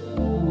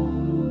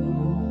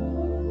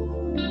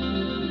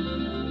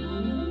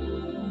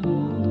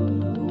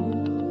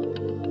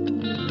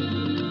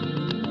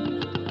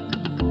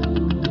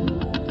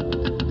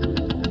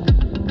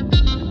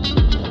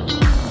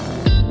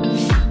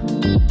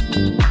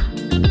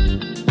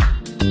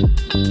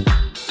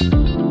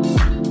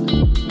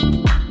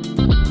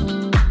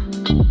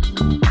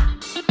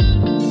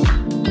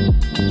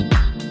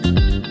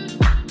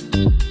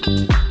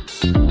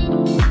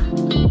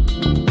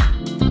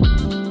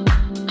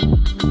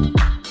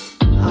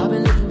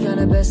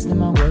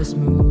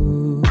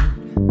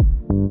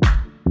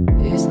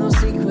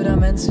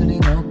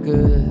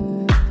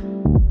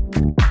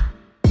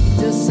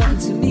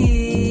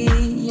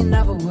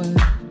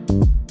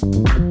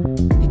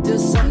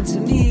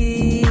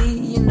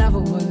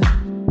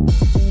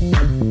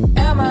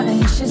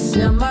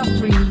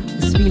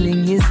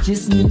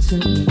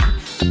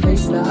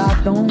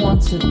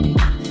 want to be.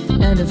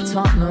 End of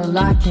tunnel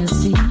I can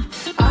see.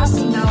 I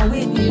see now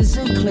it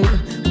isn't clear.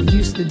 We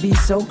used to be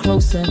so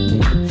close and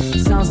near.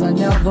 Sounds I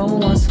never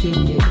once could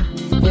hear.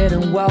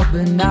 Getting well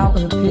but now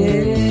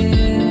appear.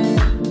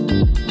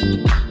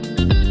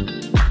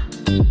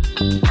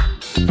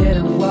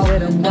 Getting well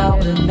but now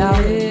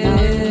appear.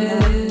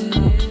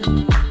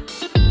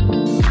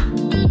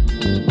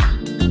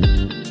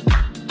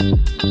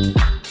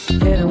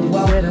 Getting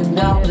well but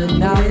now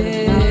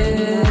appear.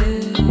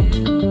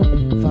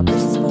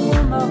 Vibrations of a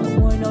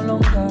woman, we're no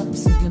longer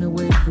sinking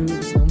away through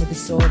the snow with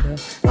disorder.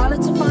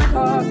 Pilot to find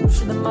her,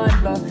 pushing the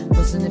mind blur,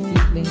 busting the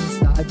feelings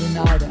that I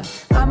denied her.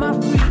 Am I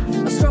free?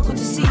 I struggle to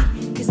see,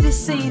 cause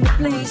this ain't the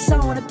place I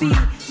wanna be.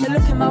 They're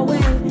looking my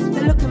way,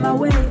 they're looking my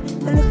way,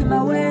 they're looking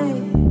my way.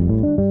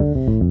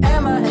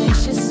 Am I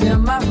anxious?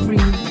 Am I free?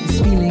 This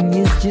feeling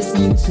is just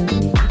new to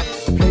me.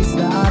 A place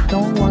that I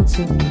don't want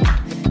to be.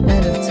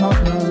 End of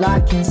tunnel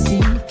I can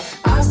see.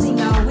 I see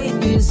now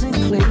it isn't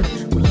clear.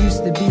 We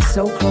used to be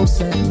so close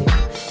and near.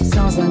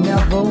 Sounds I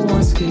never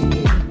once could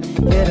hear.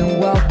 Getting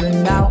well but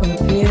now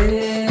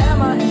appear.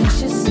 Am I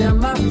anxious?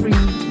 Am I free?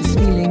 This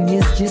feeling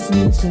is just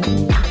new to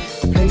me.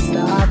 A place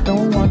that I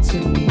don't want to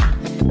be.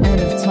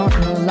 End of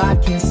tunnel I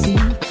can see.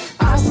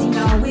 I see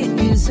now it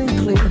isn't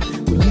clear.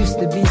 We used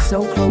to be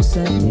so close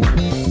and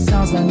near.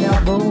 Sounds I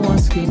never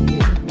once could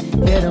hear.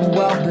 Getting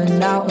well but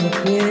now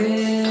appear.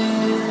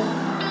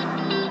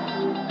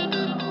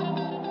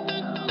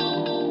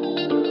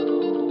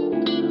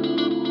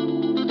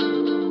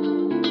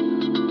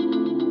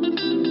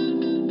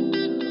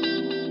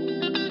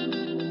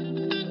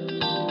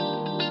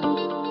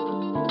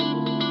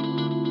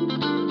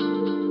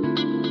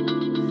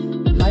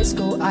 Lights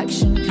go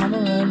action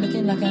camera,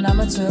 looking like an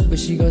amateur, but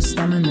she got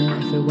stamina.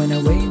 If it went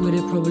away, would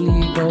it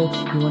probably go?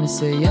 You wanna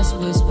say yes,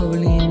 but it's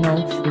probably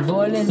no. We've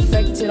all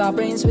infected our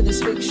brains with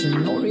this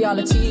fiction. No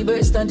reality, but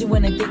it's turned to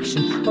an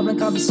addiction. Problem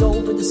can't be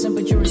solved with a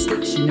simple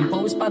jurisdiction,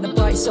 imposed by the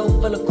price, so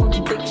full of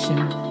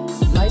contradiction.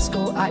 Lights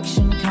go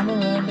action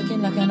camera,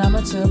 looking like an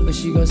amateur, but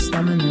she got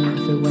stamina.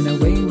 If it went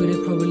away, would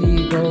it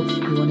probably go?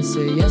 You wanna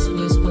say yes,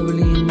 but it's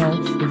probably no.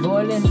 We've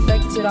all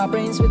infected our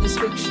brains with this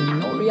fiction.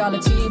 No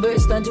reality, but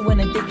it's turned to an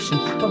addiction.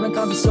 Problem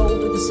can't be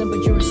solved with a simple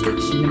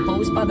jurisdiction,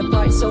 imposed by the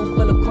price, so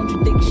full of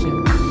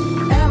contradiction.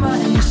 Am I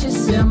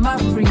anxious? Am I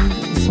free?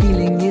 This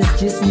feeling is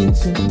just new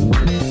to me.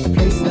 A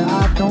place that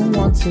I don't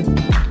want to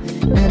be.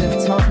 End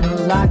of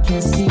tunnel I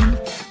can see.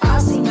 I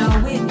see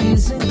now it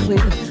isn't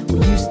clear.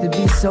 We used to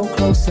be so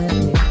close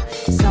and near.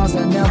 Sounds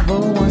I never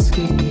once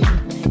could hear.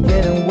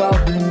 Getting well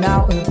but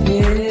now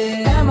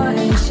appear. Am I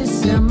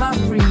anxious? Am I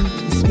free?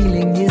 This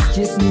feeling is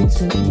just new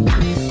to me.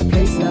 A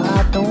place that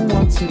I don't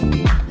want to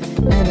be.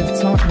 End of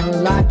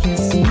tunnel I can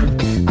see.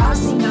 I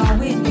see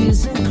now it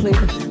isn't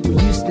clear. We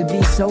used to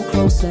be so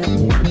close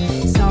and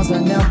near. Sounds I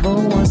never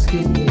once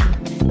could hear.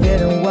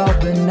 Getting well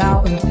but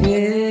now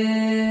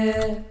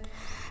appear.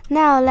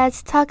 Now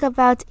let's talk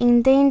about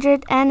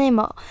endangered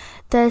animal.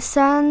 The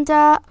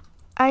Sunda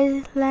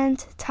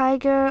Island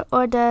tiger,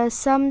 or the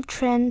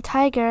Sumatra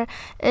tiger,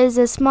 is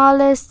the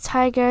smallest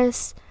tiger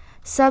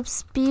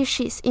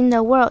subspecies in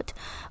the world,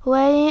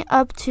 weighing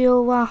up to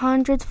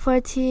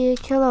 140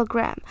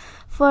 kilograms.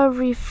 For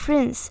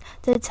reference,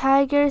 the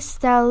tigers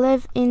that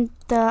live in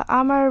the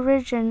Amur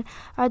region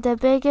are the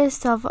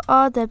biggest of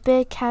all the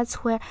big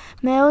cats, where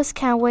males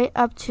can weigh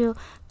up to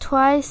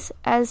twice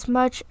as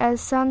much as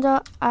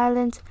Sunda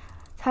Island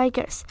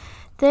tigers.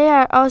 They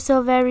are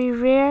also very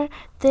rare.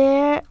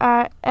 There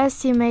are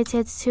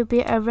estimated to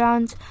be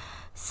around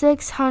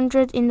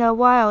 600 in the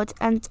wild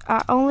and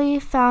are only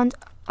found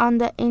on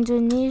the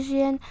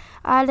Indonesian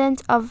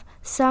island of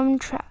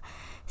Sumatra.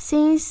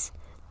 Since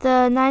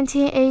the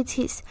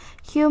 1980s,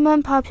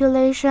 human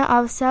population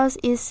of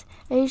Southeast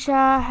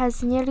Asia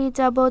has nearly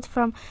doubled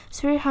from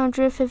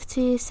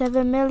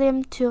 357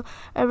 million to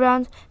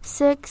around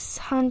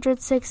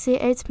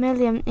 668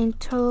 million in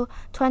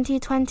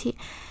 2020.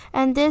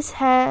 And this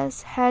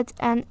has had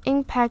an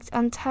impact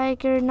on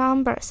tiger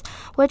numbers,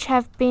 which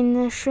have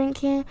been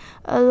shrinking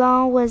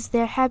along with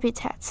their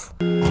habitats.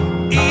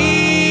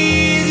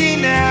 Easy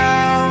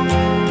now,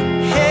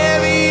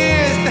 heavy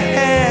is the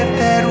head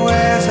that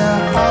wears a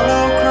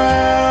hollow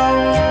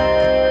crown.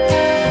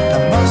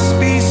 There must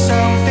be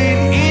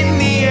something in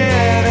the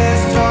air,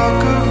 there's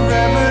talk of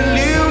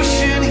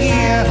revolution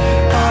here,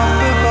 up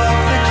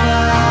above the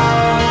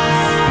clouds.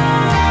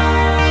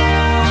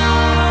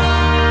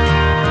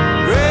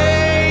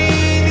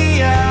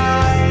 Rainy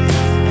eyes,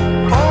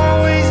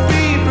 always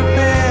be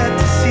prepared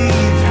to see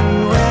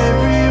through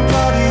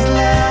everybody's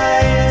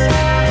lies.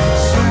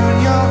 Soon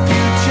your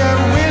future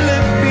will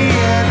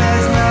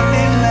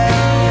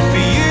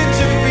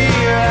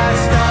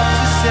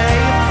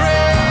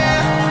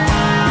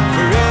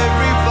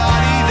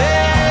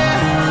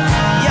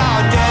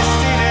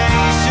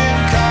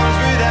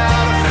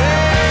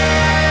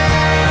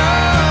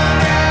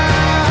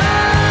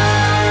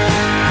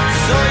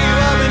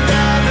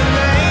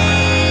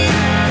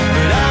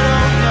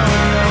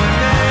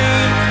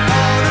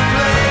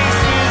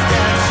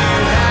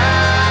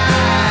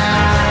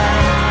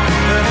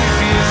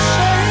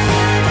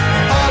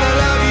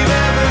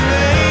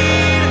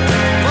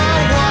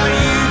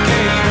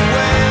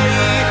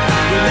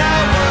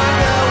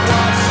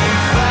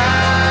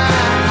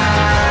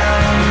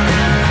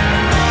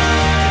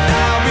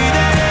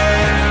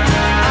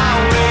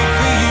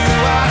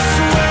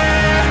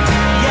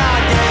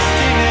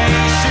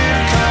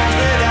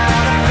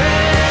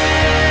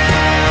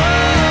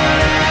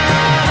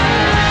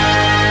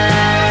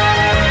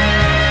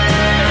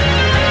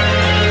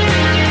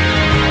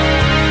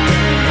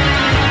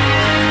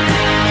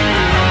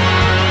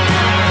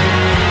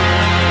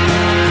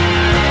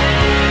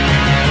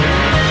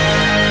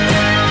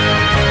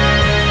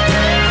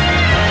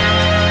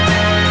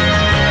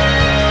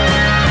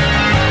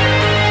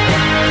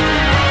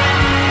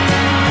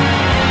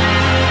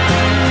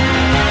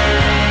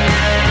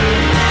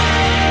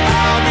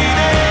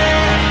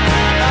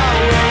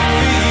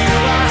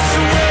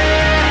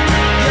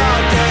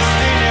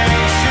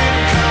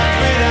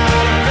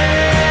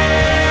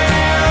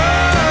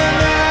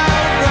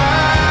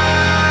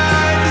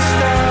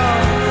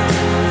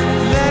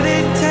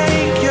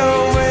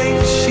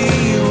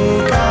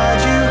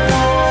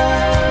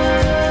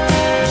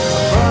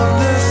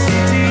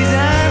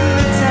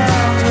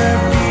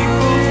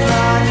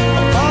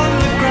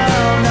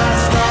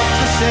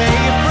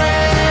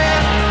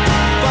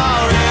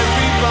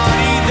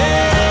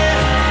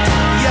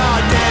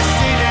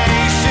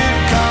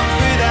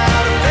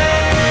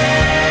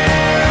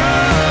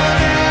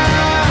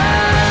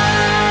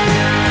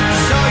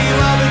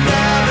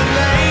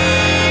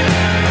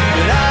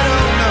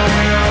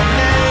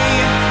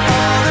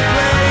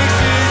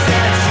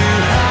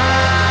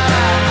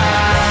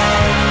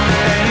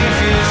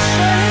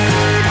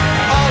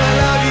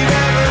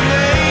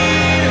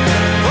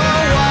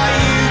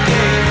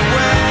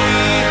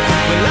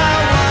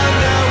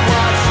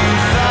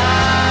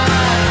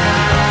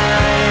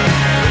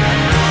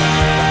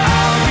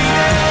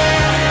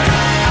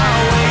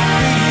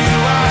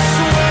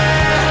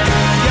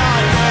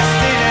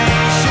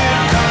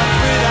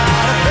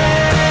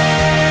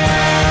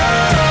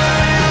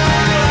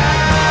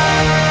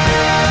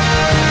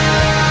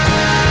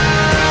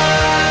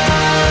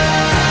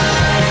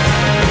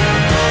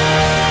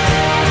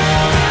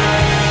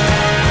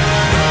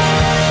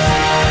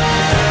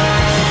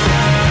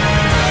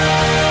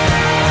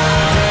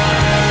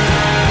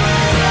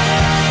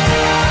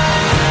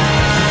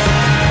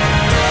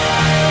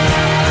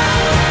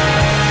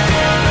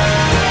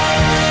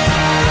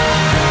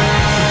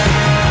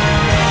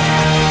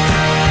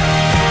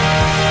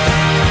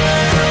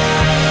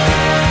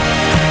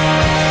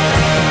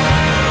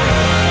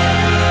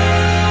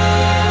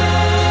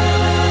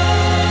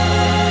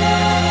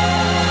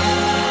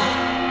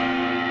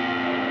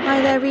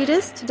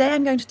Today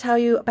I'm going to tell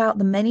you about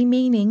The Many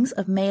Meanings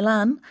of Mei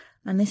Lan,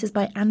 and this is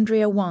by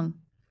Andrea Wang.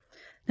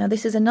 Now,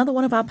 this is another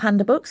one of our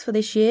panda books for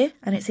this year,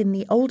 and it's in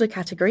the older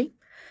category.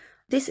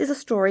 This is a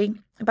story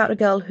about a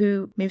girl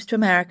who moves to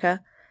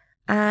America,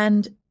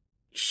 and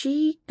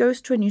she goes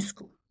to a new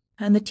school.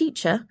 And the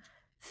teacher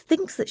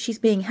thinks that she's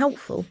being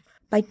helpful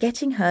by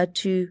getting her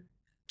to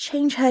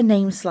change her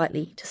name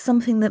slightly to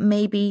something that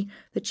maybe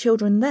the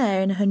children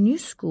there in her new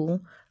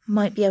school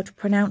might be able to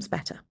pronounce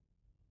better.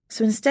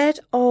 So instead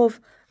of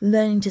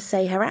learning to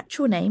say her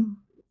actual name,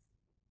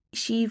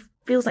 she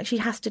feels like she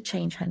has to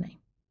change her name.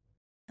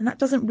 And that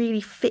doesn't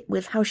really fit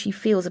with how she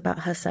feels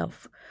about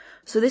herself.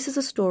 So this is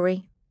a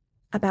story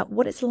about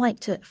what it's like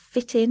to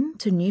fit in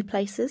to new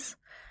places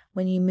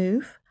when you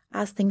move,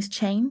 as things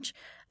change,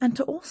 and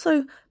to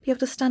also be able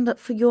to stand up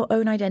for your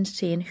own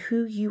identity and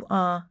who you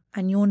are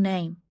and your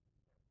name.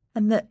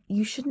 And that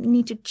you shouldn't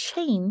need to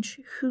change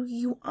who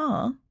you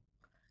are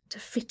to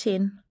fit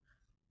in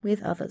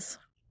with others.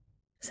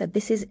 So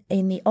this is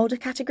in the older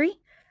category,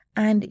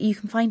 and you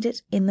can find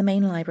it in the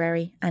main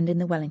library and in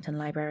the Wellington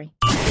Library.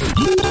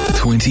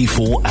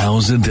 24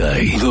 hours a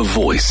day, the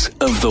voice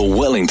of the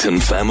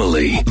Wellington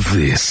family.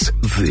 This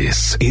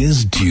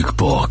is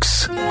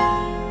Dukebox.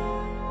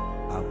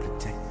 I'll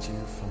protect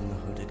you from the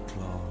hooded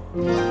claw.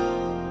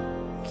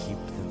 Keep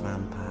the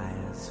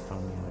vampires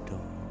from your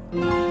door.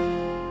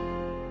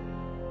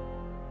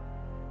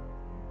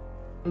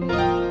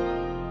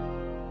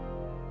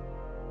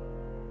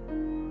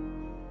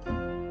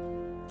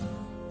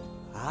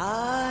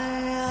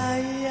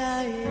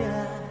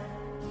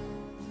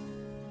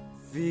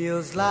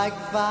 Feels like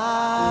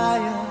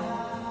fire.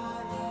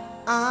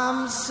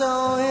 I'm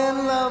so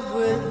in love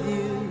with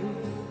you.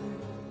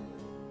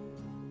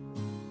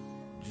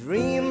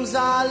 Dreams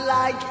are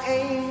like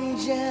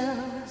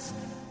angels.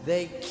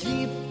 They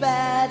keep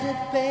bad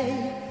at bay,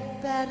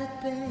 bad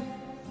at bay.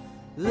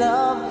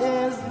 Love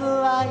is the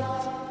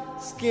light,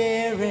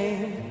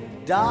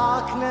 scaring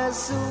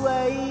darkness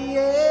away.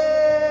 Yeah.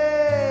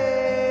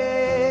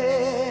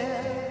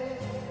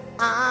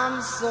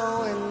 I'm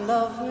so in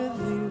love with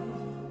you.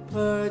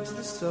 Purge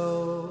the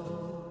soul.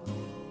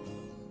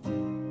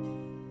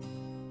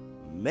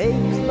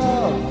 Make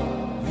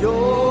love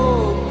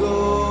your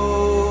goal.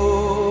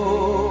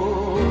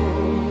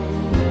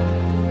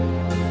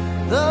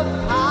 The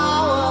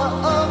power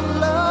of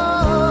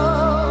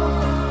love,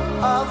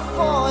 a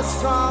force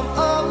from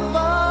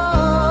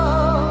above,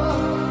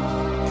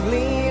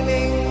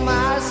 cleaning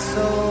my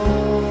soul.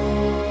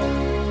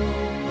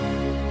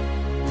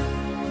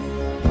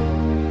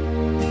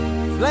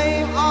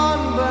 Flame on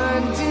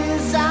burn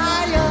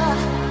desire,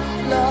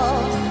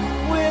 love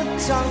with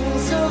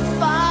tongues of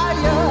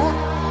fire,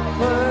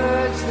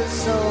 purge the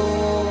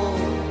soul,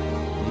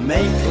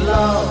 make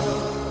love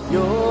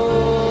your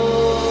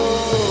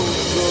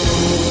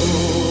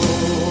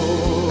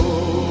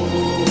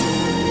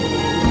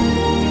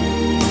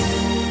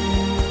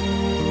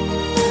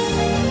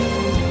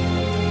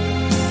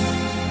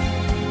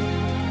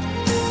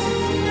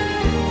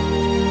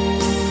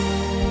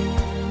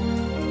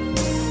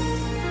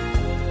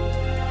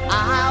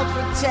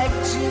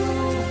protect you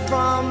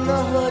from the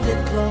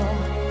hooded claw.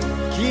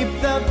 Keep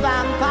the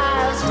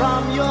vampires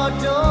from your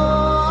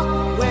door.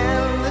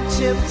 When the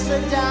chips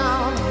are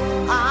down,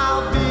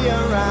 I'll be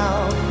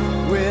around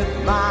with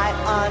my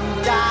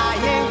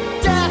undying,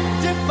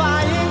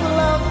 death-defying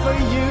love for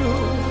you.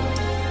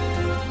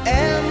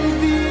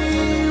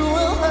 Envy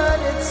will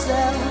hurt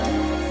itself.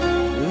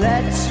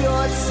 Let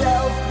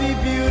yourself be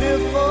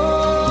beautiful,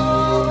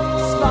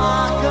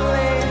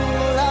 sparkling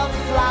love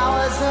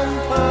flowers and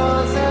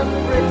pearls and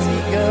pretty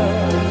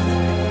girls.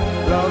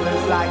 Love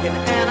is like an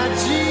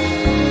energy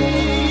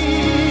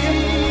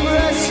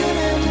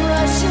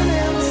rushing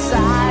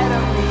inside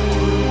of me.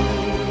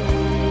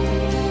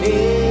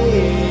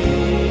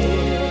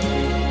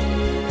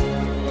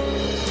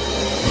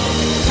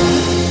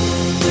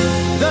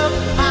 The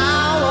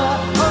power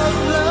of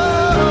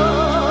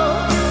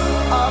love,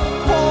 a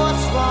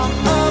force from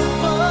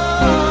above,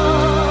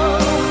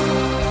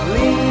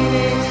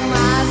 leading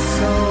my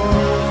soul.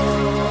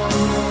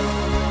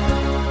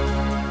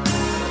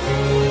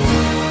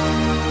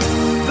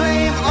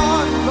 Flame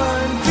on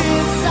burn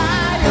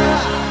desire,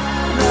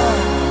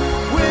 love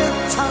with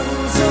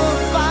tongues of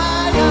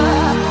fire,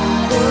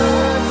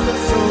 burns the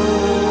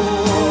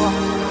soul,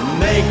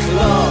 make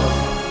love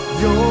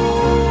your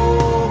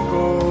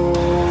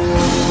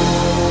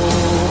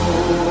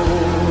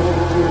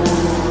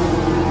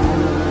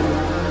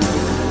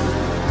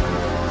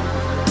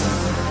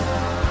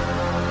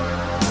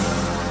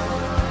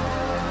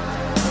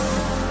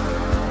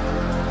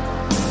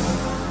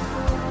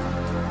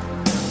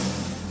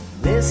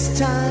This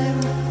time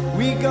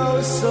we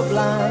go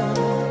sublime,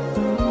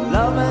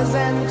 lovers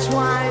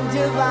entwined,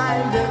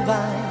 divine,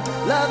 divine.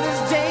 Love is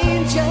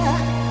danger,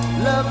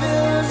 love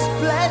is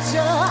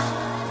pleasure,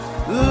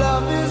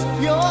 love is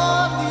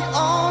pure, the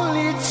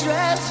only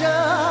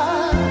treasure.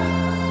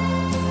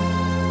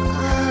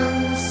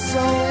 I'm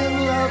so in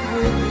love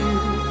with you,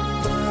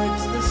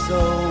 purge the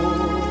soul.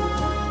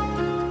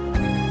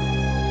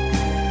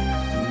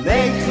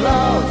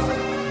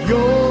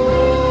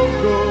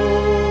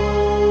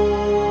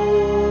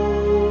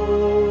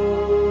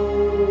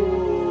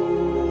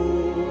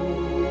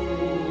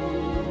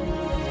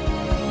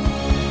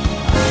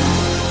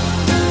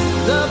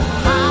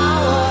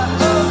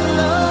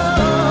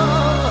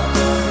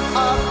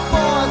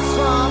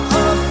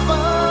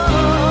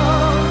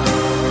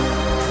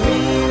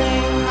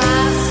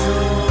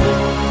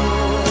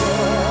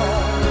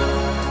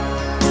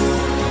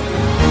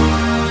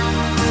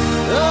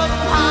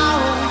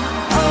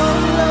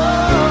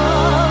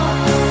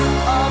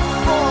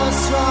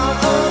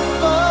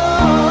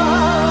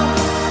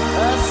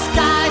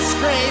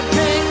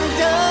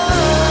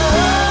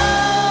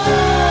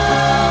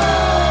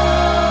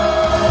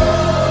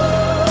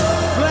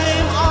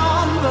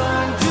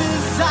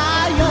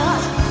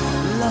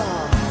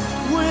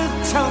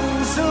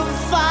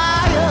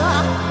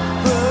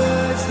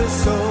 the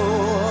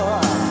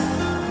soul.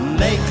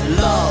 Make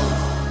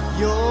love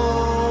your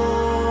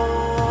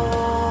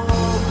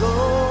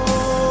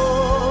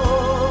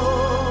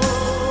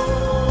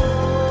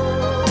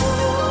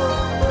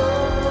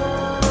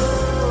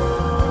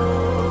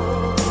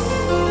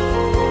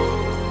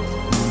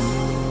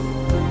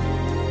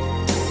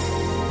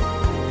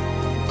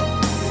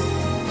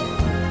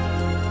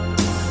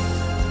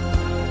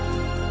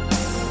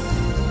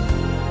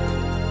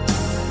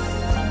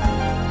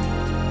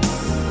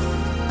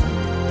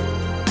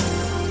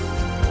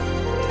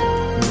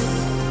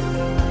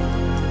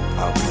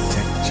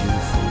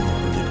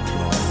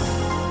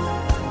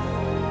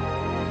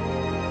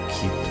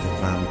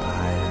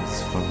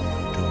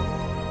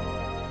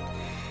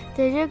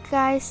Did you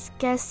guys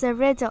guess the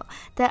riddle?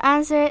 The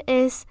answer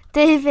is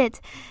David.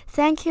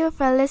 Thank you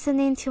for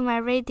listening to my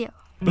radio.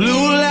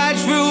 Blue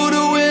lights through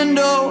the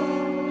window,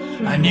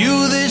 I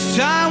knew this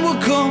time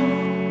would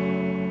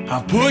come.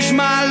 I've pushed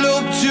my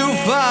luck too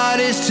far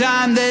this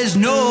time, there's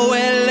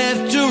nowhere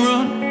left to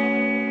run.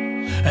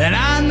 And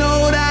I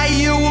know that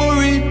you're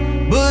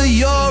worried, but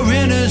your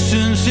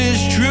innocence is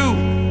true.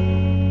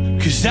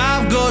 'Cause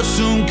I've got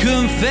some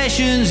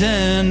confessions,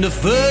 and the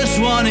first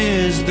one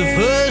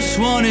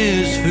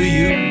is for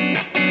you.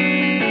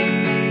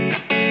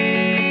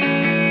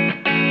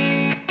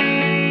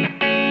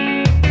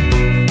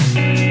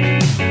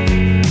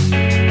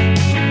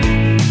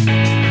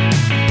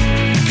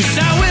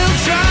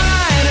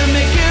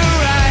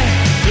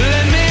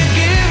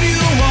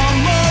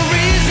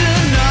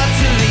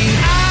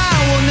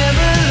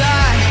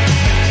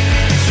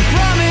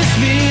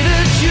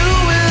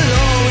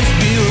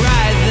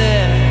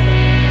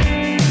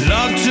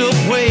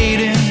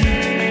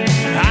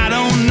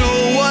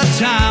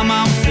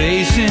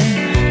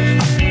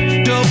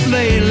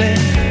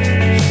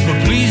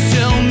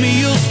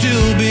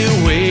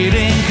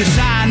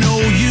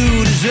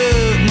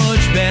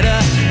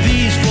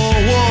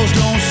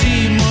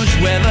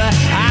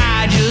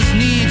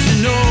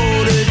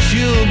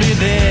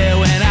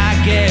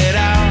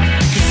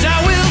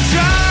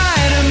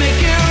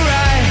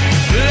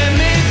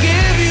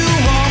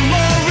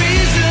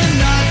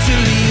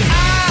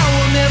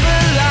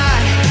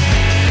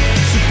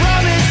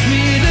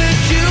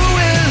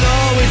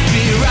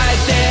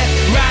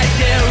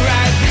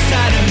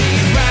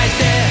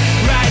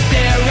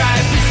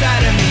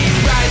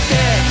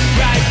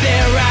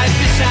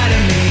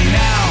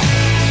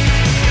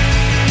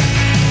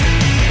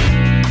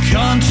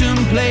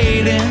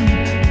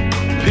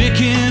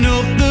 Picking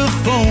up the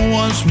phone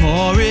once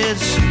more,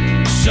 it's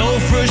so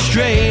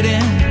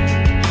frustrating.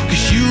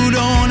 'Cause you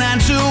don't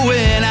answer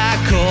when I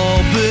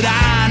call, but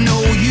I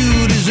know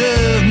you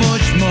deserve